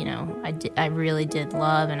that, I really did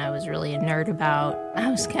love and I was really a nerd about. I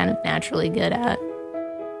was kind of naturally good at.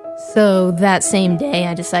 So that same day,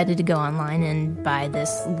 I decided to go online and buy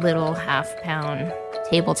this little half-pound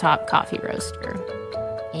tabletop coffee roaster.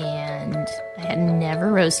 And I had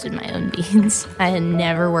never roasted my own beans. I had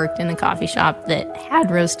never worked in a coffee shop that had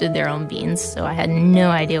roasted their own beans, so I had no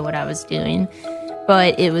idea what I was doing.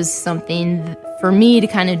 but it was something for me to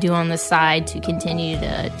kind of do on the side to continue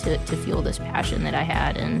to fuel this passion that I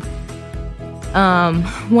had. And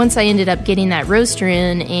once I ended up getting that roaster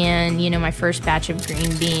in, and my first batch of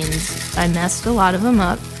green beans, I messed a lot of them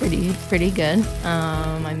up pretty good.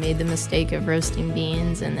 I made the mistake of roasting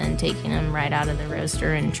beans and then taking them right out of the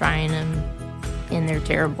roaster and trying them, and they're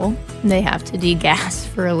terrible. They have to degas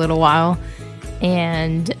for a little while,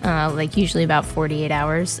 and usually about 48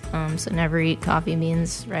 hours. So never eat coffee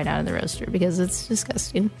beans right out of the roaster because it's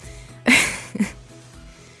disgusting.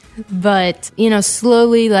 But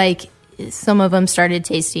slowly, some of them started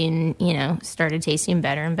tasting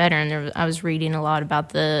better and better. And I was reading a lot about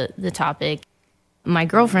the topic. My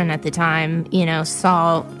girlfriend at the time,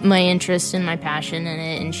 saw my interest and my passion in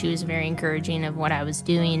it, and she was very encouraging of what I was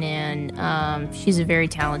doing. And she's a very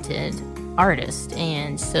talented artist.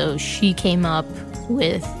 And so she came up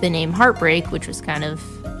with the name Heartbreak, which was kind of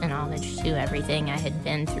an homage to everything I had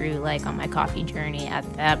been through, on my coffee journey at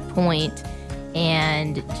that point.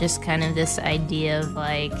 And just kind of this idea of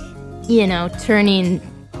turning,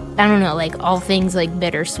 all things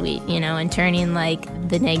bittersweet, and turning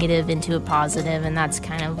the negative into a positive. And that's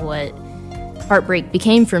kind of what Heartbreak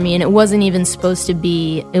became for me. And it wasn't even supposed to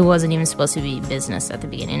be business at the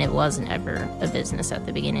beginning. It wasn't ever a business at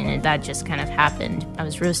the beginning. And that just kind of happened. I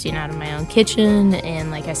was roasting out of my own kitchen. And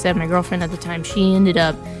like I said, my girlfriend at the time, she ended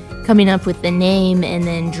up coming up with the name and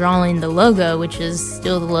then drawing the logo, which is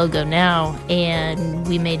still the logo now. And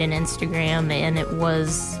we made an Instagram, and it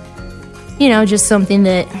was, just something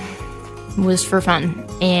that was for fun.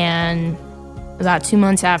 And about 2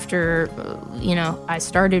 months after, I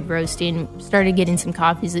started roasting, started getting some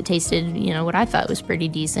coffees that tasted, what I thought was pretty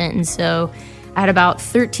decent. And so I had about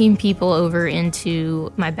 13 people over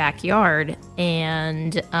into my backyard,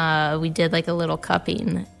 and we did a little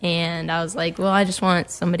cupping. And I was like, well, I just want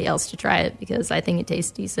somebody else to try it because I think it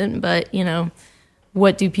tastes decent. But,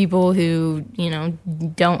 what do people who,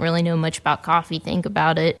 don't really know much about coffee think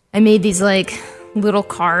about it? I made these little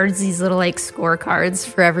cards, these little scorecards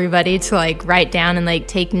for everybody to write down and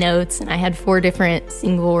take notes. And I had 4 different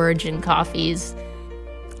single origin coffees.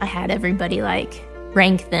 I had everybody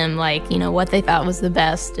rank them what they thought was the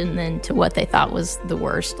best, and then to what they thought was the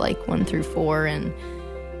worst, 1 through 4. And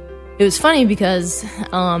it was funny because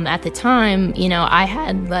at the time, I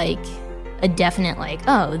had a definite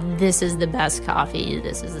oh, this is the best coffee,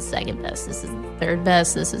 this is the second best, this is the third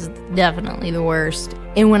best, this is definitely the worst.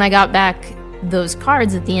 And when I got back those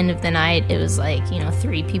cards at the end of the night, it was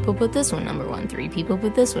 3 people put this one number 1, 3 people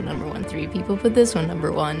put this one number 1, 3 people put this one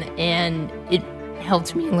number 1. And it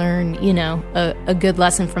helped me learn, a good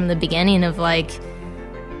lesson from the beginning of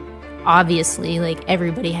obviously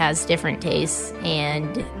everybody has different tastes,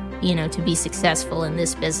 and to be successful in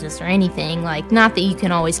this business or anything, not that you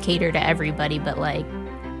can always cater to everybody, but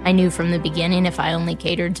I knew from the beginning if I only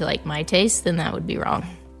catered to my taste, then that would be wrong.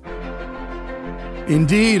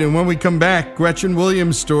 Indeed. And when we come back, Gretchen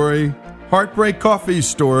Williams' story, Heartbreak Coffee's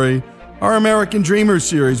story, our American Dreamers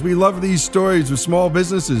series. We love these stories of small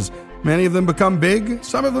businesses. Many of them become big,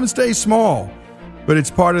 some of them stay small. But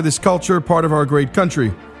it's part of this culture, part of our great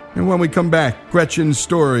country. And when we come back, Gretchen's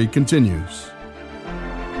story continues.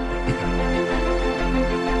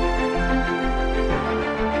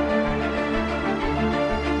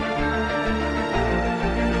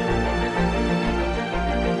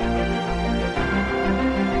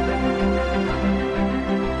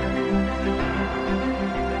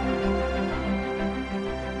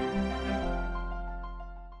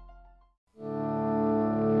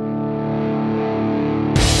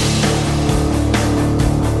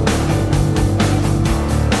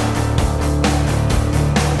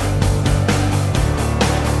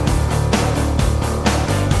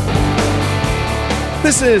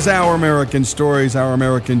 This is Our American Stories, Our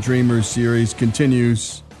American Dreamers series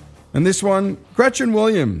continues. And this one, Gretchen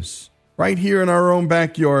Williams, right here in our own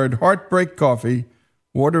backyard, Heartbreak Coffee,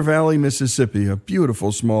 Water Valley, Mississippi, a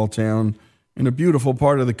beautiful small town in a beautiful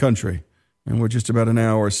part of the country. And we're just about an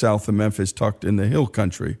hour south of Memphis, tucked in the hill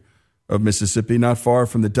country of Mississippi, not far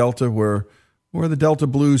from the Delta, where the Delta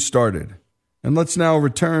Blues started. And let's now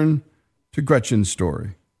return to Gretchen's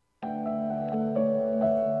story.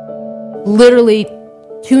 Literally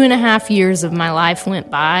 2.5 years of my life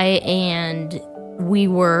went by, and we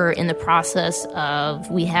were in the process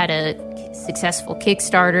of, we had a successful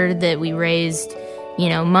Kickstarter that we raised,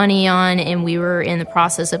 money on, and we were in the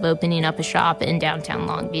process of opening up a shop in downtown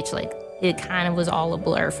Long Beach. It kind of was all a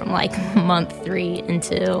blur from month 3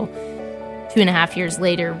 until 2.5 years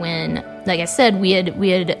later when, like I said, we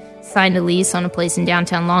had signed a lease on a place in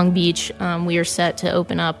downtown Long Beach. We were set to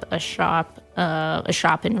open up a shop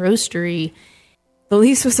and roastery. The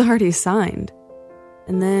lease was already signed.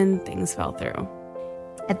 And then things fell through.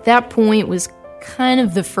 At that point was kind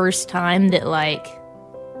of the first time that, like,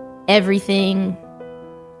 everything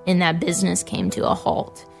in that business came to a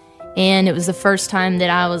halt. And it was the first time that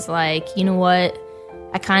I was like, you know what?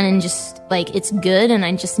 I kind of just, like, it's good, and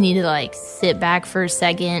I just need to, like, sit back for a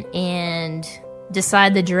second and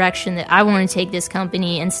decide the direction that I want to take this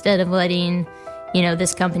company instead of letting, you know,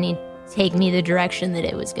 this company take me the direction that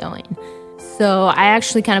it was going. So I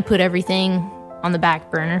actually kind of put everything on the back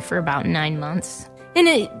burner for about 9 months. And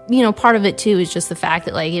it, you know, part of it too is just the fact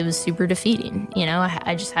that, like, it was super defeating. You know,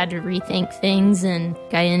 I just had to rethink things, and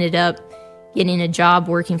I ended up getting a job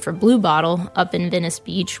working for Blue Bottle up in Venice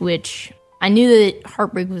Beach, which I knew that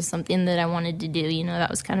Heartbreak was something that I wanted to do. You know, that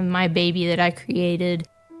was kind of my baby that I created.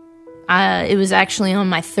 It was actually on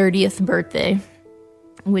my 30th birthday,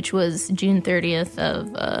 which was June 30th of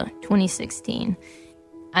 2016.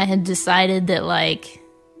 I had decided that, like,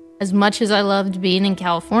 as much as I loved being in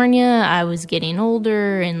California, I was getting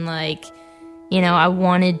older, and, like, you know, I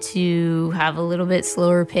wanted to have a little bit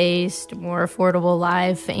slower paced, more affordable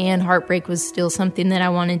life, and Heartbreak was still something that I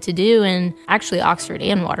wanted to do. And actually, Oxford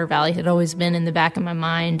and Water Valley had always been in the back of my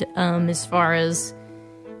mind, as far as,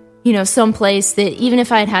 you know, someplace that even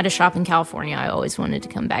if I had had a shop in California, I always wanted to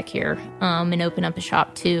come back here and open up a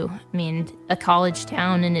shop too. I mean, a college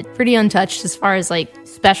town, and it's pretty untouched as far as, like,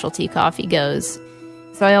 specialty coffee goes.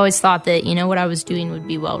 So I always thought that, you know, what I was doing would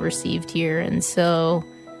be well received here. And so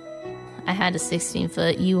I had a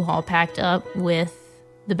 16-foot U-Haul packed up with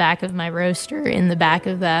the back of my roaster in the back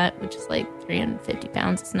of that, which is like 350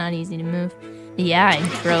 pounds. It's not easy to move. Yeah,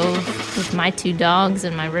 I drove with my 2 dogs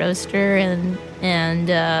and my roaster and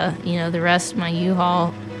you know, the rest of my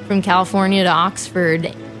U-Haul from California to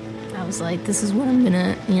Oxford. I was like, this is what I'm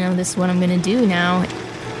gonna do now.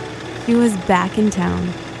 She was back in town,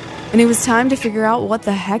 and it was time to figure out what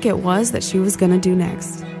the heck it was that she was gonna do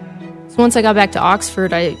next. So once I got back to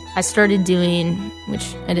Oxford, I started doing,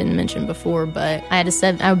 which I didn't mention before, but I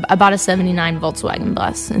bought a 79 Volkswagen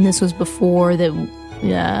bus, and this was before that.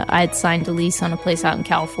 I had signed a lease on a place out in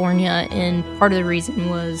California, and part of the reason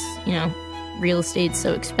was, you know, real estate's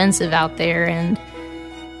so expensive out there, and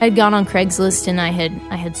I'd gone on Craigslist, and I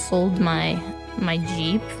had sold my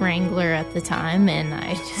Jeep Wrangler at the time, and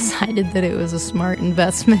I decided that it was a smart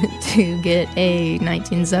investment to get a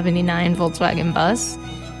 1979 Volkswagen bus.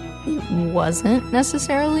 It wasn't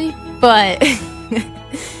necessarily, but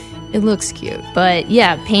it looks cute. But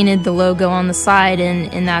yeah, painted the logo on the side,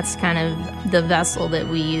 and that's kind of the vessel that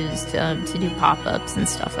we used to do pop-ups and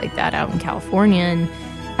stuff like that out in California, and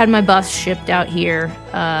had my bus shipped out here,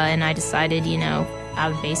 and I decided, you know, I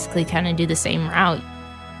would basically kind of do the same route.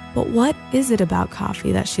 But what is it about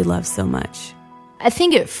coffee that she loves so much? I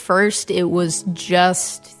think at first it was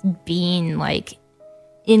just being, like,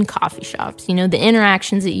 in coffee shops, you know, the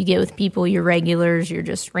interactions that you get with people, your regulars, you're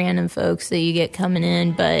just random folks that you get coming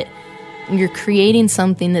in, but you're creating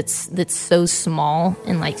something that's so small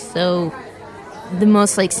and, like, so the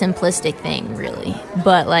most, like, simplistic thing, really,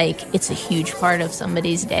 but, like, it's a huge part of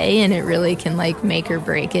somebody's day, and it really can, like, make or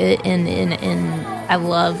break it, and I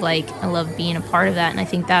love being a part of that, and I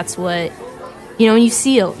think that's what, you know, and you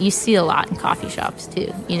see a lot in coffee shops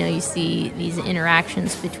too. You know, you see these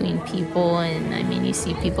interactions between people, and I mean, you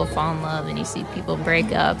see people fall in love, and you see people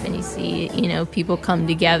break up, and you see, you know, people come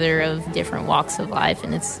together of different walks of life,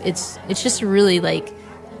 and it's just a really, like,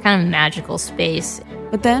 kind of magical space.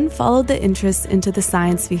 But then followed the interest into the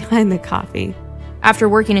science behind the coffee. After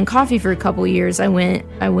working in coffee for a couple of years, I went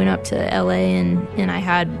up to LA and I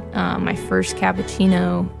had my first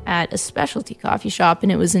cappuccino at a specialty coffee shop,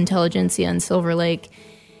 and it was Intelligentsia in Silver Lake.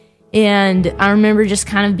 And I remember just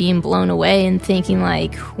kind of being blown away and thinking,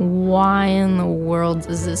 like, why in the world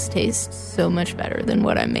does this taste so much better than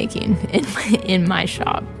what I'm making in my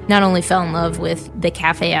shop? Not only fell in love with the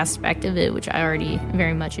cafe aspect of it, which I already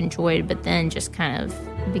very much enjoyed, but then just kind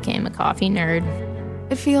of became a coffee nerd.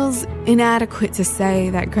 It feels inadequate to say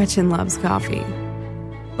that Gretchen loves coffee.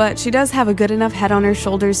 But she does have a good enough head on her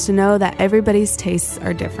shoulders to know that everybody's tastes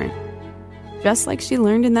are different. Just like she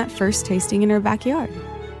learned in that first tasting in her backyard.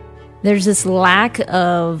 There's this lack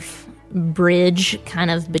of bridge kind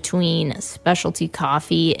of between specialty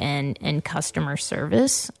coffee and customer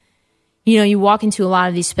service. You know, you walk into a lot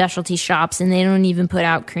of these specialty shops and they don't even put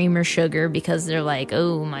out cream or sugar because they're like,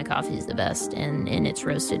 oh, my coffee is the best and it's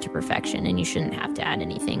roasted to perfection and you shouldn't have to add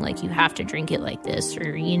anything. Like, you have to drink it like this,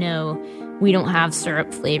 or, you know, we don't have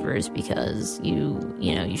syrup flavors because you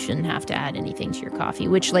shouldn't have to add anything to your coffee,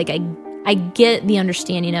 which, like, I get the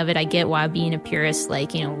understanding of it. I get why, being a purist,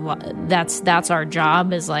 like, you know, that's our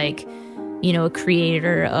job, is like, a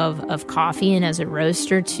creator of coffee and as a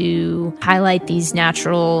roaster to highlight these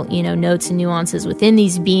natural, notes and nuances within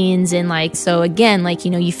these beans. And so again,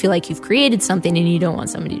 you feel like you've created something and you don't want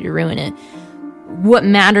somebody to ruin it. What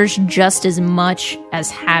matters just as much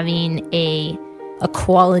as having a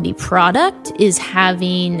quality product is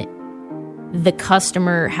having the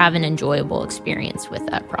customer have an enjoyable experience with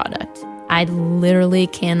that product. I literally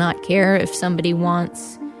cannot care if somebody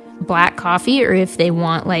wants black coffee or if they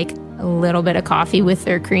want a little bit of coffee with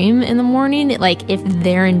their cream in the morning. If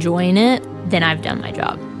they're enjoying it, then I've done my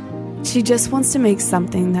job. She just wants to make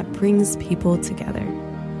something that brings people together.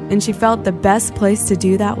 And she felt the best place to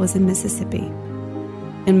do that was in Mississippi.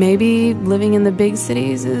 And maybe living in the big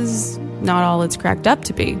cities is not all it's cracked up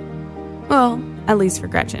to be. Well, at least for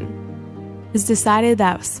Gretchen. Has decided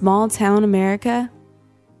that small town America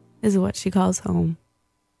is what she calls home.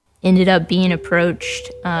 Ended up being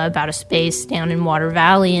approached about a space down in Water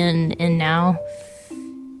Valley and now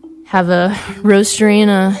have a roastery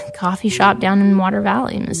and a coffee shop down in Water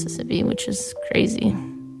Valley, Mississippi, which is crazy,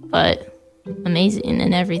 but amazing.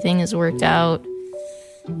 And everything has worked out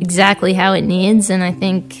exactly how it needs. And I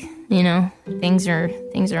think, things are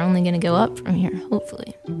only going to go up from here,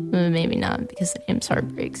 hopefully. Maybe not, because the name's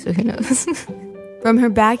Heartbreak, so who knows? From her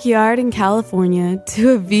backyard in California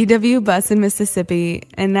to a VW bus in Mississippi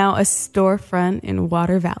and now a storefront in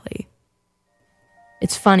Water Valley.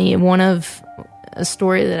 It's funny, a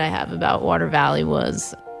story that I have about Water Valley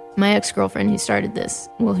was my ex-girlfriend who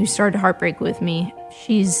started Heartbreak with me.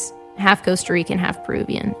 She's half Costa Rican, half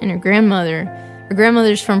Peruvian. And her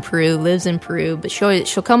grandmother's from Peru, lives in Peru, but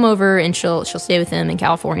she'll come over and she'll stay with them in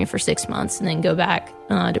California for 6 months and then go back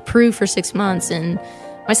to Peru for 6 months. And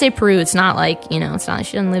when I say Peru, it's not like she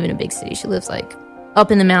doesn't live in a big city. She lives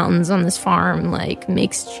up in the mountains on this farm,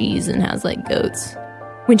 makes cheese and has goats.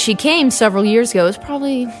 When she came several years ago, it was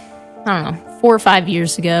probably, 4 or 5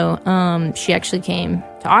 years ago, she actually came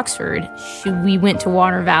to Oxford. We went to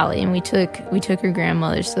Water Valley and we took her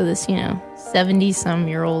grandmother, so this,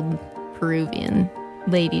 70-some-year-old Peruvian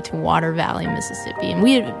lady, to Water Valley, Mississippi. And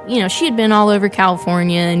we had, she had been all over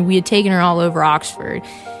California and we had taken her all over Oxford.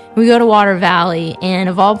 We go to Water Valley, and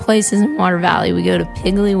of all places in Water Valley, we go to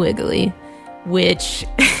Piggly Wiggly, which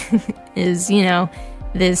is,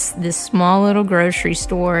 this small little grocery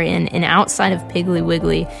store. And outside of Piggly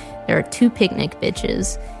Wiggly, there are 2 picnic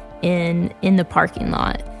benches in the parking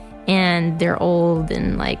lot. And they're old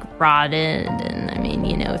and rotted. And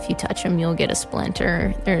if you touch them, you'll get a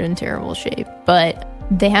splinter. They're in terrible shape. But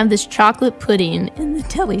they have this chocolate pudding in the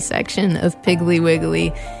deli section of Piggly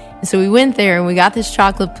Wiggly. So we went there and we got this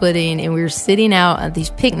chocolate pudding and we were sitting out at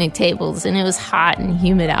these picnic tables and it was hot and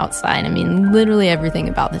humid outside. Literally everything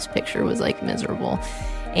about this picture was miserable.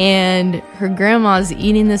 And her grandma's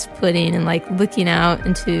eating this pudding and looking out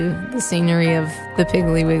into the scenery of the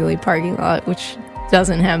Piggly Wiggly parking lot, which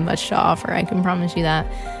doesn't have much to offer, I can promise you that.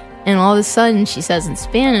 And all of a sudden she says in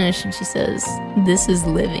Spanish, and she says, "This is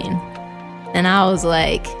living." And I was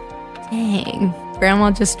like, dang,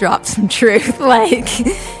 Grandma just dropped some truth.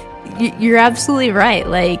 You're absolutely right.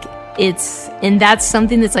 And that's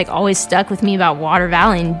something that's always stuck with me about Water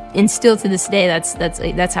Valley, and still to this day,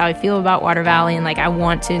 that's how I feel about Water Valley. And I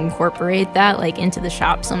want to incorporate that into the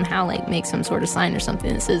shop somehow, make some sort of sign or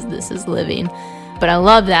something that says "This is living." But I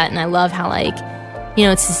love that, and I love how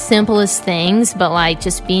it's the simplest things, but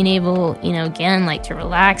just being able, again, to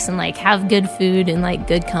relax and have good food and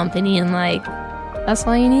good company, and that's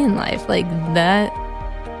all you need in life. That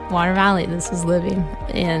Water Valley, this is living.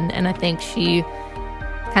 And I think she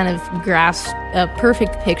kind of grasped a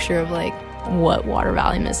perfect picture of what Water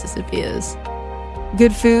Valley, Mississippi is.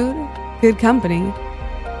 Good food, good company.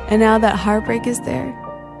 And now that Heartbreak is there,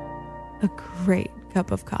 a great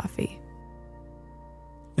cup of coffee.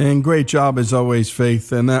 And great job as always,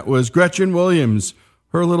 Faith. And that was Gretchen Williams,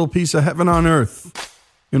 her little piece of heaven on earth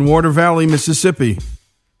in Water Valley, Mississippi.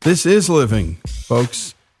 This is living,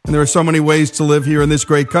 folks. And there are so many ways to live here in this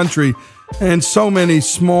great country. And so many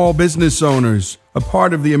small business owners, a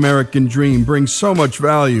part of the American dream, bring so much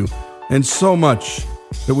value and so much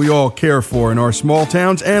that we all care for in our small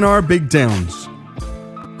towns and our big towns.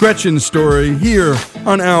 Gretchen's story here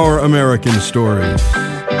on Our American Stories.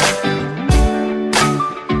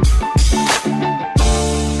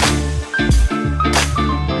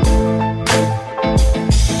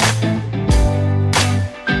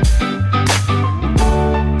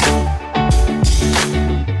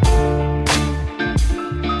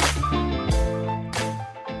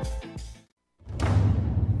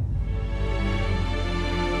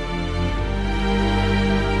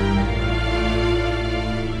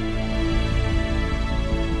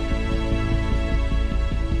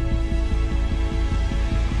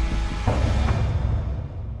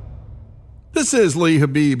 This is Lee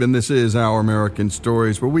Habib, and this is Our American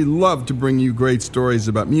Stories, where we love to bring you great stories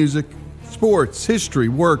about music, sports, history,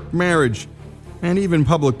 work, marriage, and even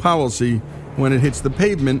public policy when it hits the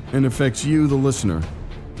pavement and affects you, the listener.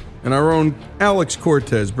 And our own Alex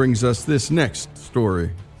Cortez brings us this next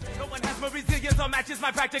story. No one has my resilience or matches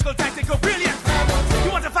my practical tactical brilliance.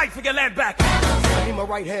 You want to fight for your land back? I need my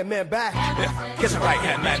right-hand man back. Yeah, get your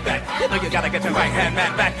right-hand man back. You know you gotta get your right-hand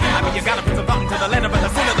man back. I mean, you gotta put some thought into the letter, but the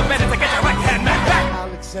sooner the better to get your right-hand man back.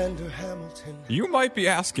 Alexander Hamilton. You might be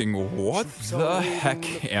asking, what the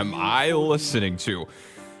heck am I listening to?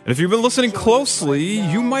 And if you've been listening closely,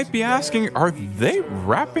 you might be asking, are they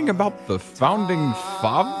rapping about the founding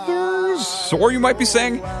fathers? Or you might be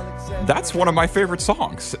saying, that's one of my favorite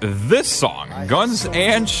songs. This song, Guns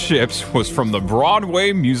and Ships, was from the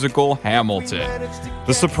Broadway musical Hamilton.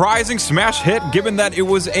 The surprising smash hit, given that it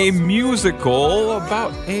was a musical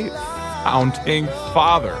about a founding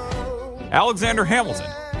father, Alexander Hamilton,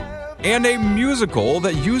 and a musical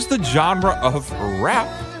that used the genre of rap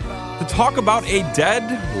to talk about a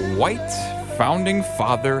dead white founding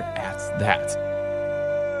father at that.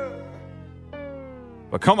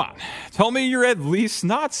 But come on, tell me you're at least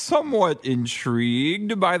not somewhat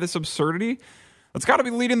intrigued by this absurdity. That's got to be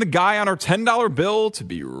leading the guy on our $10 bill to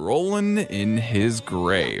be rolling in his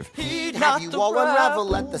grave. Have you all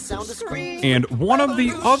unravel at the sound of screams? And one of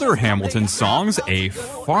the other Hamilton songs, A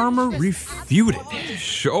Farmer Refuted,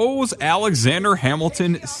 shows Alexander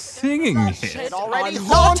Hamilton singing it. Already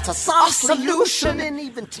haunt a solution and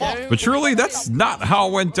even But surely that's not how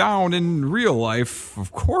it went down in real life.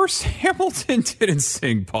 Of course, Hamilton didn't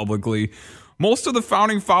sing publicly. Most of the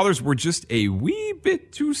founding fathers were just a wee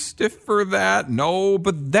bit too stiff for that. No,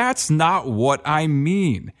 but that's not what I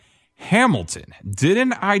mean. Hamilton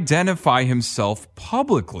didn't identify himself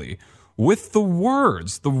publicly with the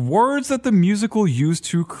words that the musical used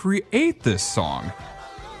to create this song.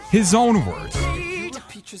 His own words.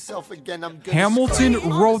 Hamilton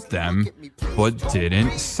wrote them, but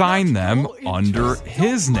didn't sign them under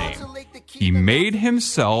his name. He made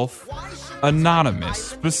himself anonymous.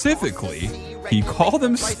 Specifically, he called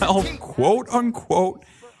himself, quote-unquote,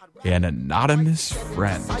 an anonymous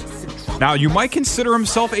friend. Now, you might consider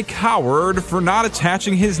himself a coward for not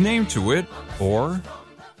attaching his name to it, or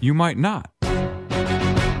you might not.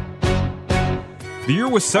 The year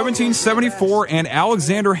was 1774, and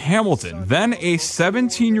Alexander Hamilton, then a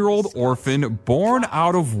 17-year-old orphan born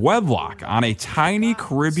out of wedlock on a tiny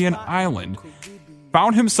Caribbean island,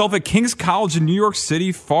 found himself at King's College in New York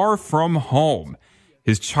City, far from home.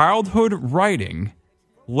 His childhood writing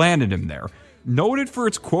landed him there, noted for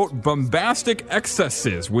its, quote, bombastic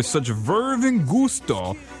excesses with such verve and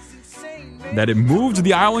gusto that it moved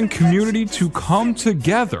the island community to come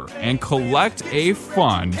together and collect a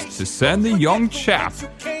fund to send the young chap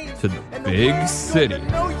to the big city.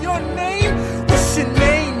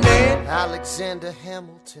 Alexander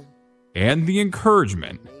Hamilton. And the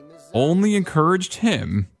encouragement only encouraged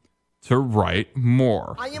him to write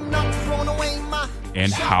more.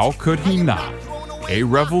 And how could he not? A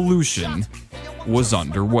revolution was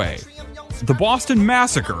underway. The Boston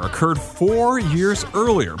Massacre occurred 4 years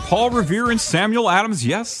earlier. Paul Revere and Samuel Adams,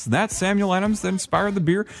 yes, that Samuel Adams that inspired the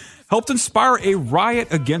beer, helped inspire a riot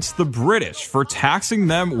against the British for taxing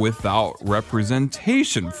them without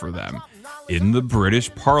representation for them in the British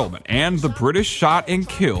Parliament. And the British shot and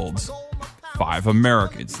killed 5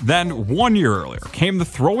 Americans. Then, 1 year earlier, came the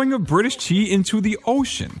throwing of British tea into the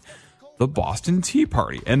ocean, the Boston Tea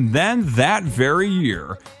Party. And then that very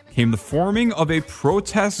year came the forming of a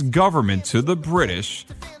protest government to the British,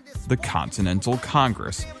 the Continental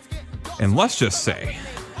Congress. And let's just say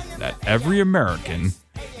that every American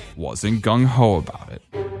wasn't gung-ho about it.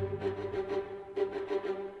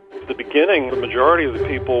 At the beginning, the majority of the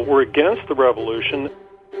people were against the revolution.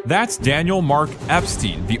 That's Daniel Mark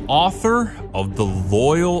Epstein, the author of The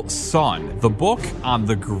Loyal Son, the book on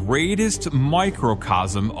the greatest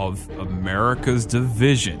microcosm of America's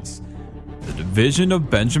divisions. The division of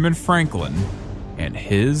Benjamin Franklin and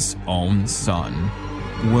his own son,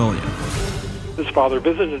 William. His father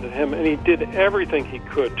visited him, and he did everything he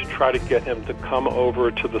could to try to get him to come over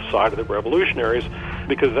to the side of the revolutionaries,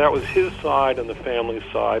 because that was his side and the family's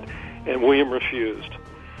side, and William refused.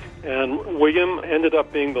 And William ended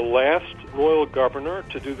up being the last royal governor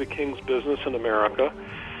to do the king's business in America,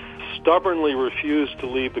 stubbornly refused to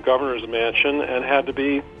leave the governor's mansion and had to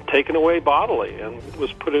be taken away bodily and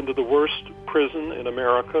was put into the worst prison in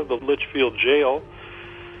America, the Litchfield Jail,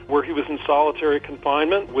 where he was in solitary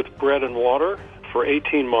confinement with bread and water for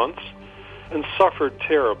 18 months and suffered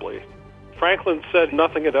terribly. Franklin said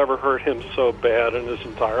nothing had ever hurt him so bad in his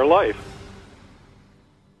entire life.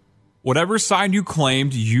 Whatever side you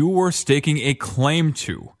claimed, you were staking a claim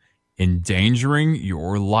to, endangering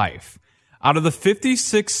your life. Out of the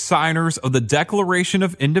 56 signers of the Declaration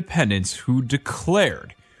of Independence who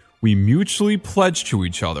declared, we mutually pledge to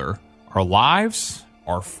each other our lives,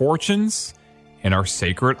 our fortunes, and our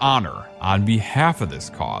sacred honor on behalf of this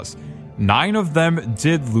cause, 9 of them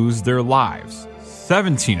did lose their lives.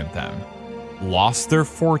 17 of them lost their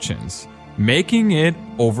fortunes, making it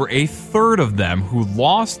over a third of them who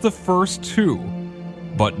lost the first 2,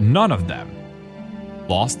 but none of them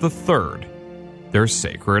lost the third, their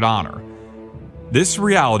sacred honor. This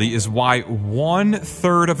reality is why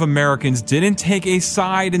 1/3 of Americans didn't take a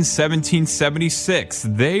side in 1776.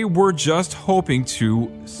 They were just hoping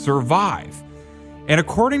to survive. And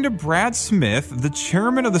according to Brad Smith, the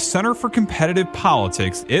chairman of the Center for Competitive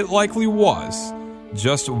Politics, it likely was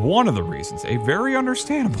just one of the reasons, a very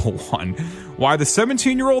understandable one, why the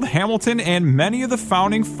 17-year-old Hamilton and many of the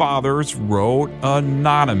founding fathers wrote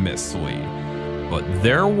anonymously. But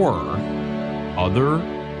there were other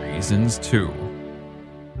reasons too.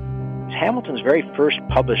 Hamilton's very first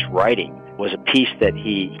published writing was a piece that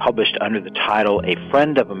he published under the title A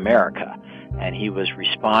Friend of America, and he was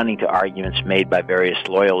responding to arguments made by various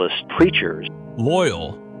loyalist preachers.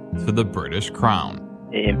 Loyal to the British Crown.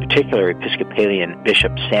 In particular, Episcopalian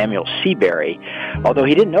Bishop Samuel Seabury, although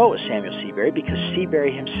he didn't know it was Samuel Seabury because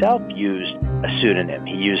Seabury himself used a pseudonym.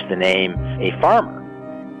 He used the name A Farmer.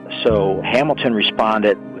 So Hamilton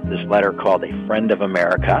responded with this letter called A Friend of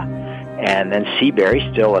America, and then Seabury,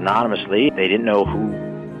 still anonymously,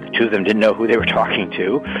 the two of them didn't know who they were talking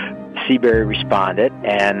to. Seabury responded,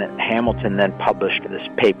 and Hamilton then published this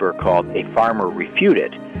paper called A Farmer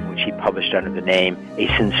Refuted, which he published under the name A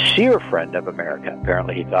Sincere Friend of America.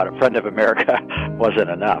 Apparently he thought a friend of America wasn't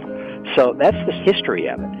enough. So that's the history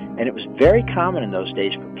of it. And it was very common in those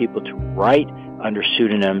days for people to write under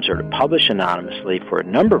pseudonyms or to publish anonymously for a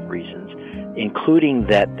number of reasons, including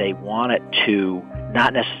that they wanted to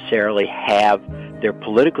not necessarily have their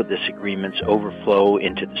political disagreements overflow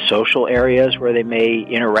into the social areas where they may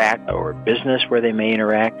interact or business where they may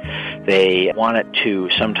interact. They wanted to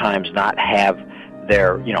sometimes not have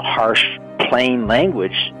their, harsh, plain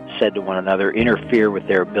language said to one another interfere with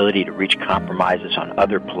their ability to reach compromises on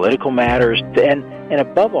other political matters. And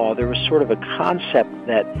above all, there was sort of a concept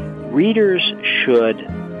that readers should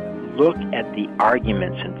look at the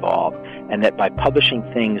arguments involved, and that by publishing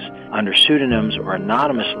things under pseudonyms or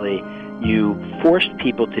anonymously, you forced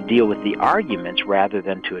people to deal with the arguments rather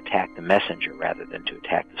than to attack the messenger, rather than to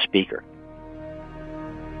attack the speaker.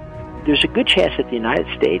 There's a good chance that the United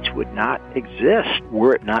States would not exist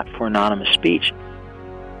were it not for anonymous speech.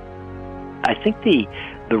 I think the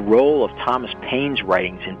role of Thomas Paine's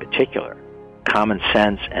writings in particular, Common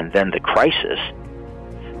Sense and then The Crisis,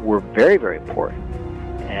 were very, very important.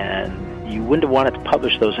 And you wouldn't have wanted to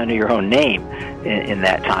publish those under your own name in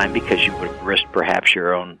that time because you would have risked perhaps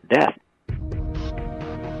your own death.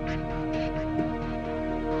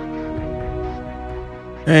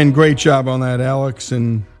 And great job on that, Alex,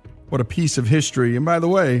 and what a piece of history. And by the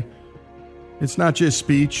way, it's not just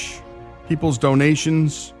speech. People's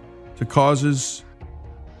donations to causes,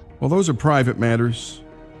 well, those are private matters.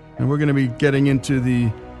 And we're going to be getting into the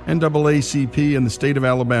NAACP in the state of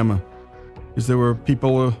Alabama, because there were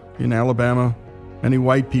people in Alabama, many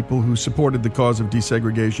white people who supported the cause of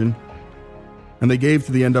desegregation, and they gave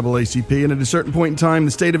to the NAACP. And at a certain point in time,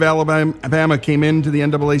 the state of Alabama came into the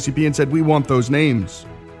NAACP and said, we want those names.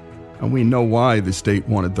 And we know why the state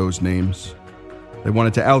wanted those names. They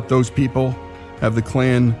wanted to out those people, have the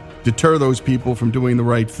Klan deter those people from doing the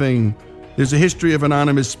right thing. There's a history of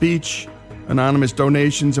anonymous speech, anonymous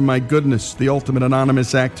donations, and my goodness, the ultimate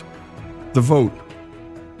anonymous act, the vote.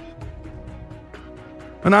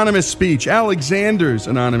 Anonymous speech, Alexander's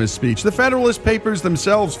anonymous speech. The Federalist Papers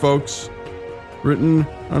themselves, folks, written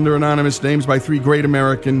under anonymous names by 3 great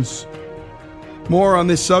Americans. More on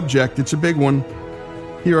this subject, it's a big one,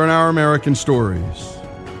 here on Our American Stories.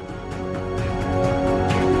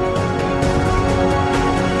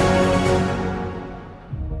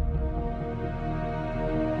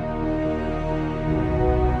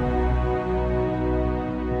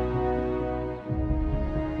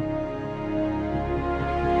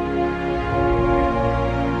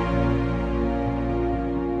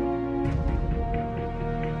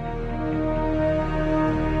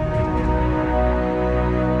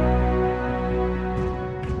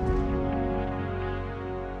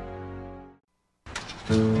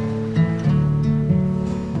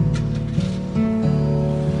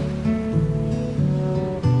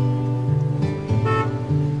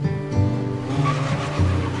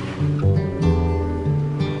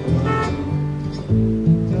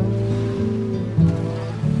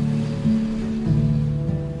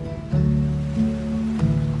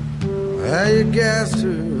 past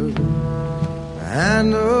her,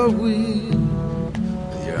 behind the wheel,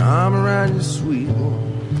 with your arm around your sweet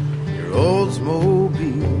one, your Oldsmobile,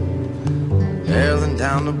 barreling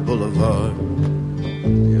down the boulevard.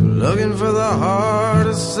 You're looking for the heart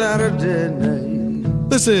of Saturday night.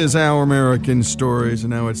 This is Our American Stories,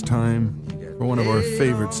 and now it's time for one of our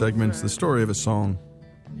favorite segments, the story of a song.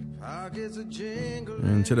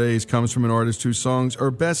 And today's comes from an artist whose songs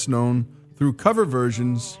are best known through cover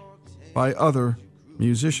versions by other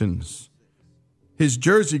musicians. His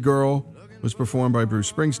Jersey Girl was performed by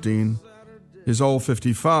Bruce Springsteen. His Old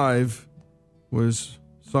 55 was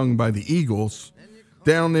sung by the Eagles.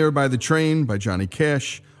 Down There by the Train by Johnny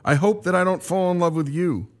Cash. I Hope That I Don't Fall in Love with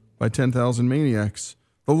You by 10,000 Maniacs.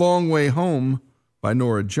 The Long Way Home by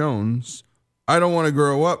Norah Jones. I Don't Want to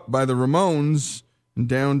Grow Up by the Ramones. And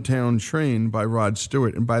Downtown Train by Rod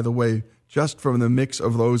Stewart. And by the way, just from the mix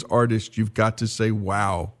of those artists, you've got to say,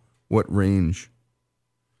 wow, what range.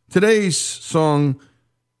 Today's song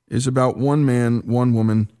is about one man, one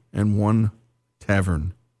woman, and one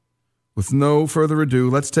tavern. With no further ado,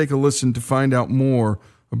 let's take a listen to find out more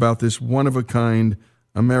about this one-of-a-kind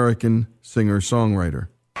American singer-songwriter.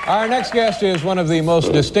 Our next guest is one of the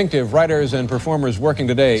most distinctive writers and performers working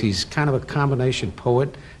today. He's kind of a combination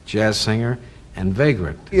poet, jazz singer, and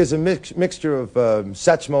vagrant. He is a mixture of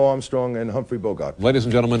Satchmo Armstrong and Humphrey Bogart. Ladies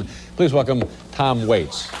and gentlemen, please welcome Tom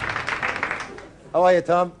Waits. How are you,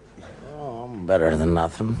 Tom? Oh, I'm better than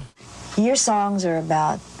nothing. Your songs are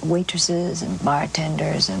about waitresses and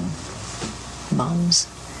bartenders and bums.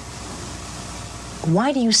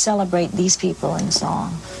 Why do you celebrate these people in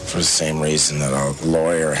song? For the same reason that a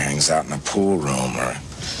lawyer hangs out in a pool room, or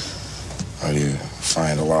you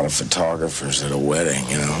find a lot of photographers at a wedding,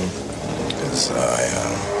 you know? Because I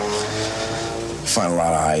find a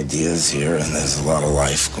lot of ideas here, and there's a lot of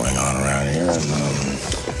life going on around here, and,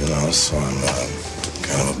 you know, so I'm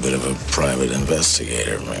kind of a bit of a private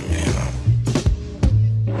investigator, maybe, you know.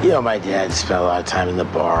 You know, my dad spent a lot of time in the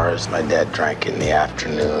bars. My dad drank in the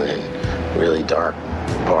afternoon in really dark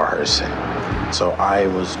bars. So I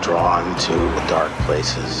was drawn to the dark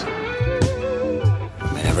places.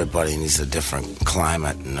 I mean, everybody needs a different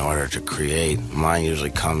climate in order to create. Mine usually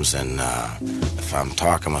comes in, if I'm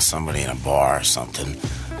talking with somebody in a bar or something,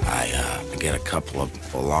 I get a couple of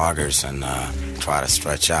lagers and try to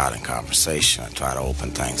stretch out in conversation. I try to open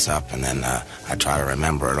things up, and then I try to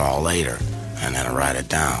remember it all later, and then I write it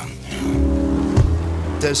down. You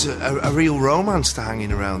know? There's a real romance to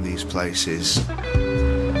hanging around these places.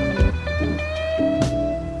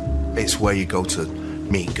 It's where you go to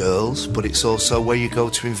meet girls, but it's also where you go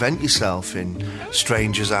to invent yourself in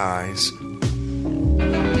strangers' eyes.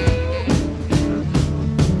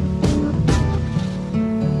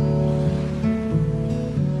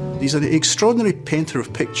 He's an extraordinary painter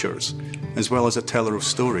of pictures, as well as a teller of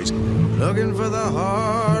stories. Looking for the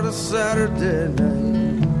heart of Saturday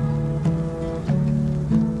night.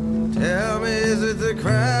 Tell me, is it the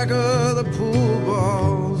crack of the pool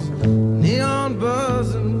balls, neon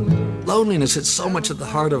buzzing? Loneliness is so much at the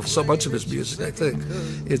heart of so much of his music, I think.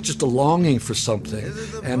 It's just a longing for something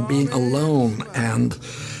and being alone, and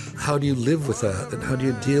how do you live with that and how do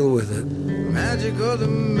you deal with it? Magic of the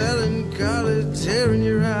melancholy tearing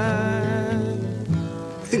your eyes.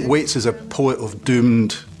 I think Waits is a poet of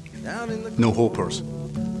doomed no-hopers.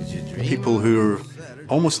 People who are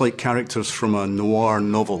almost like characters from a noir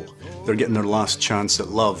novel. They're getting their last chance at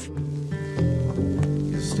love.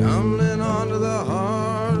 Stumbling onto the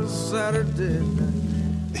heart of Saturday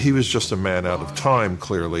night. He was just a man out of time,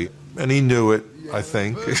 clearly, and he knew it, I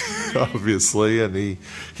think, obviously, and he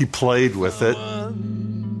played with it.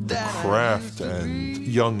 The craft and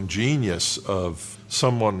young genius of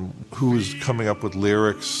someone who was coming up with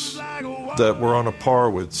lyrics that were on a par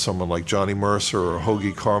with someone like Johnny Mercer or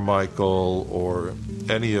Hoagie Carmichael or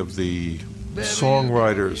any of the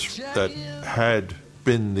songwriters that had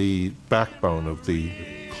been the backbone of the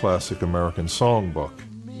classic American songbook.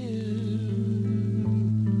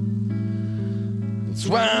 That's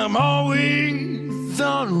why I'm always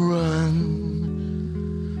on the run.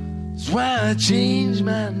 That's why I changed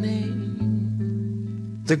my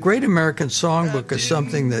name. The Great American Songbook is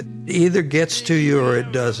something that either gets to you or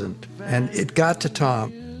it doesn't. And it got to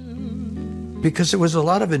Tom because there was a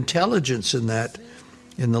lot of intelligence in that,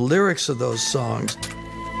 in the lyrics of those songs.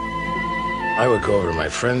 I would go over to my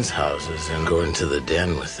friends' houses and go into the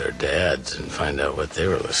den with their dads and find out what they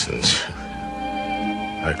were listening to.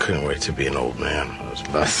 I couldn't wait to be an old man. I was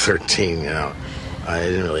about 13, you know. I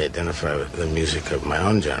didn't really identify with the music of my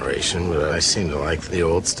own generation, but I seemed to like the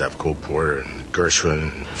old stuff, Cole Porter and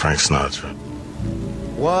Gershwin and Frank Sinatra.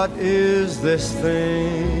 What is this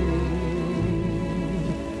thing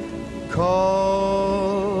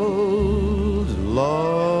called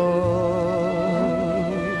love.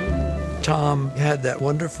 Tom had that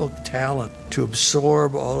wonderful talent to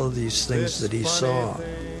absorb all of these things that he saw.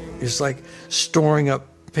 It's like storing up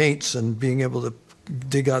paints and being able to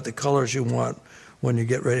dig out the colors you want when you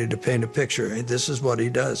get ready to paint a picture. And this is what he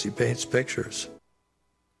does. He paints pictures.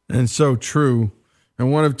 And so true.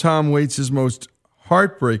 And one of Tom Waits' most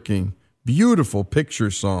heartbreaking, beautiful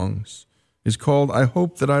picture songs is called I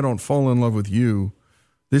Hope That I Don't Fall in Love with You.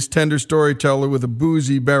 This tender storyteller with a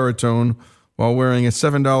boozy baritone while wearing a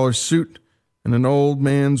 $7 suit and an old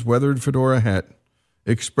man's weathered fedora hat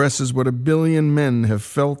expresses what a billion men have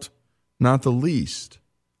felt, not the least,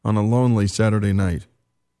 on a lonely Saturday night.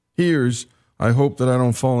 Here's I Hope That I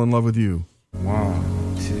Don't Fall in Love with You.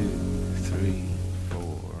 1, 2, 3, 4.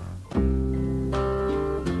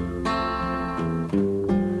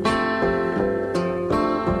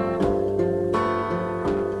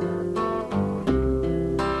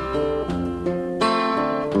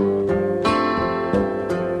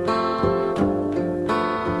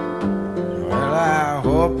 Well, I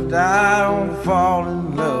hope that I don't fall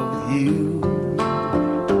in love with you.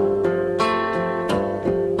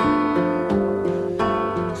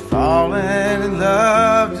 Falling in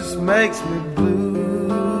love just makes me blue.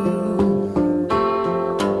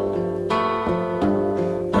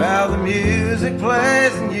 Well, the music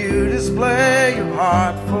plays and you display your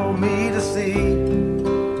heart for me to see.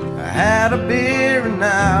 I had a beer and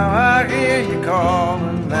now I hear you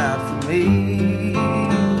calling out for me.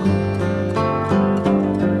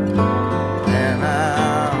 And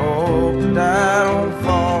I hope that I don't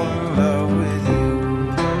fall in love with you.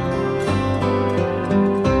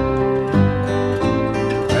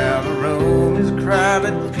 Well, the room is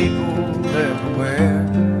crowded, people everywhere.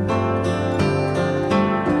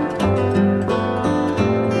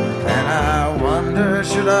 And I wonder,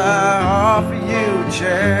 should I offer you a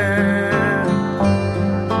chair?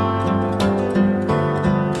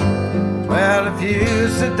 Well, if you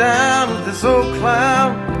sit down with this old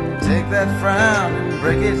clown, take that frown and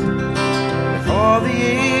break it. Before the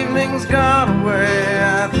evening's gone away,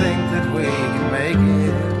 I think that we can make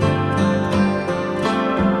it.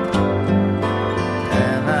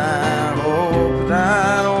 And I hope that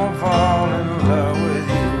I don't fall in love with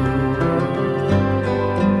you.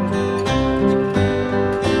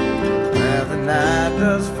 Well, the night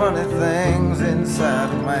does funny things inside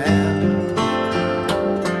a man.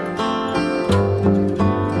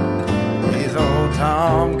 These old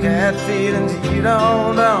tomcat feelings you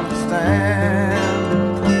don't understand.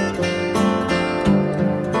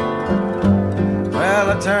 Well,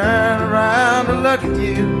 I turn around to look at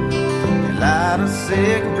you, you light a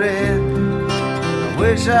cigarette. I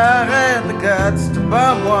wish I had the guts to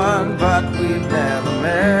bum one, but we've never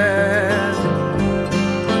met.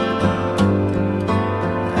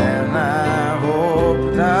 And I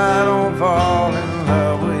hope that I don't fall in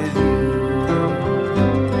love with you.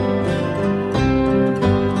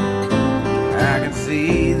 I can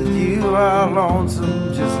see that you are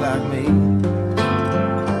lonesome just like me.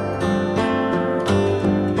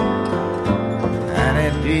 And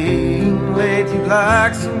it being late, you'd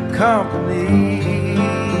like some company.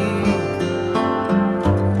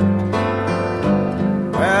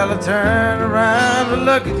 Well, I turn around to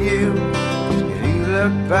look at you, you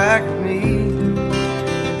look back at me.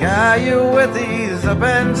 The guy you're with, he's up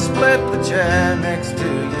and split the chair next to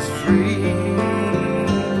you's free.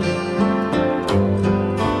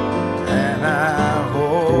 And I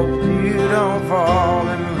hope you don't fall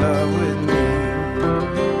in love with me.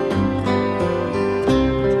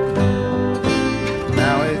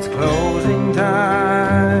 Now it's closing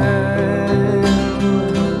time.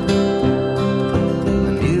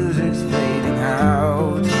 The music's fading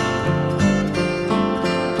out.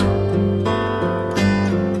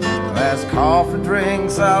 Last coffee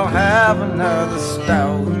drinks, I'll have another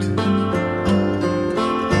stout.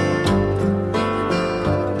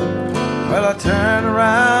 Well, I turn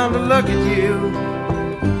around to look at you,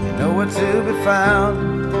 you know where to be found.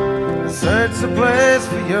 I search the place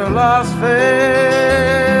for your lost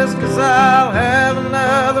face, 'cause I'll have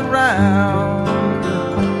another round.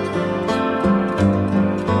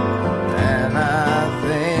 And I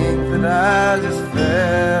think that I just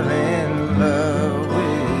fell in love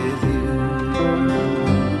with you.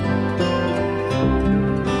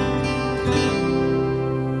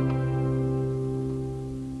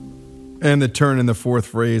 And the turn in the fourth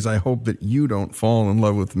phrase, I hope that you don't fall in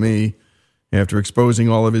love with me. After exposing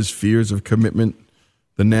all of his fears of commitment,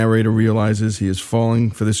 the narrator realizes he is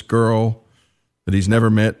falling for this girl that he's never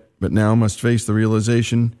met, but now must face the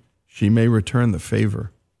realization she may return the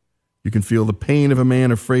favor. You can feel the pain of a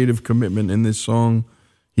man afraid of commitment in this song.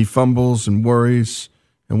 He fumbles and worries,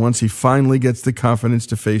 and once he finally gets the confidence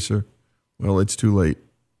to face her, well, it's too late.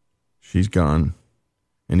 She's gone,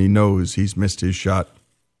 and he knows he's missed his shot.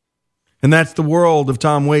 And that's the world of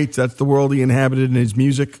Tom Waits. That's the world he inhabited in his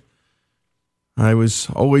music. I was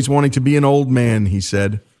always wanting to be an old man, he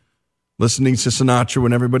said, listening to Sinatra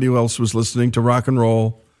when everybody else was listening to rock and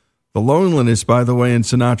roll. The loneliness, by the way, in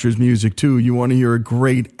Sinatra's music, too. You want to hear a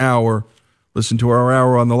great hour. Listen to our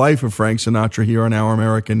hour on the life of Frank Sinatra here on Our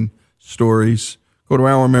American Stories. Go to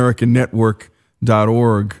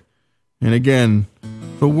ouramericannetwork.org. And again,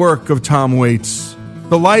 the work of Tom Waits,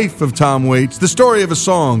 the life of Tom Waits, the story of a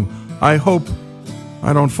song. I hope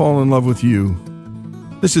I don't fall in love with you.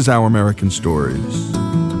 This is Our American Stories.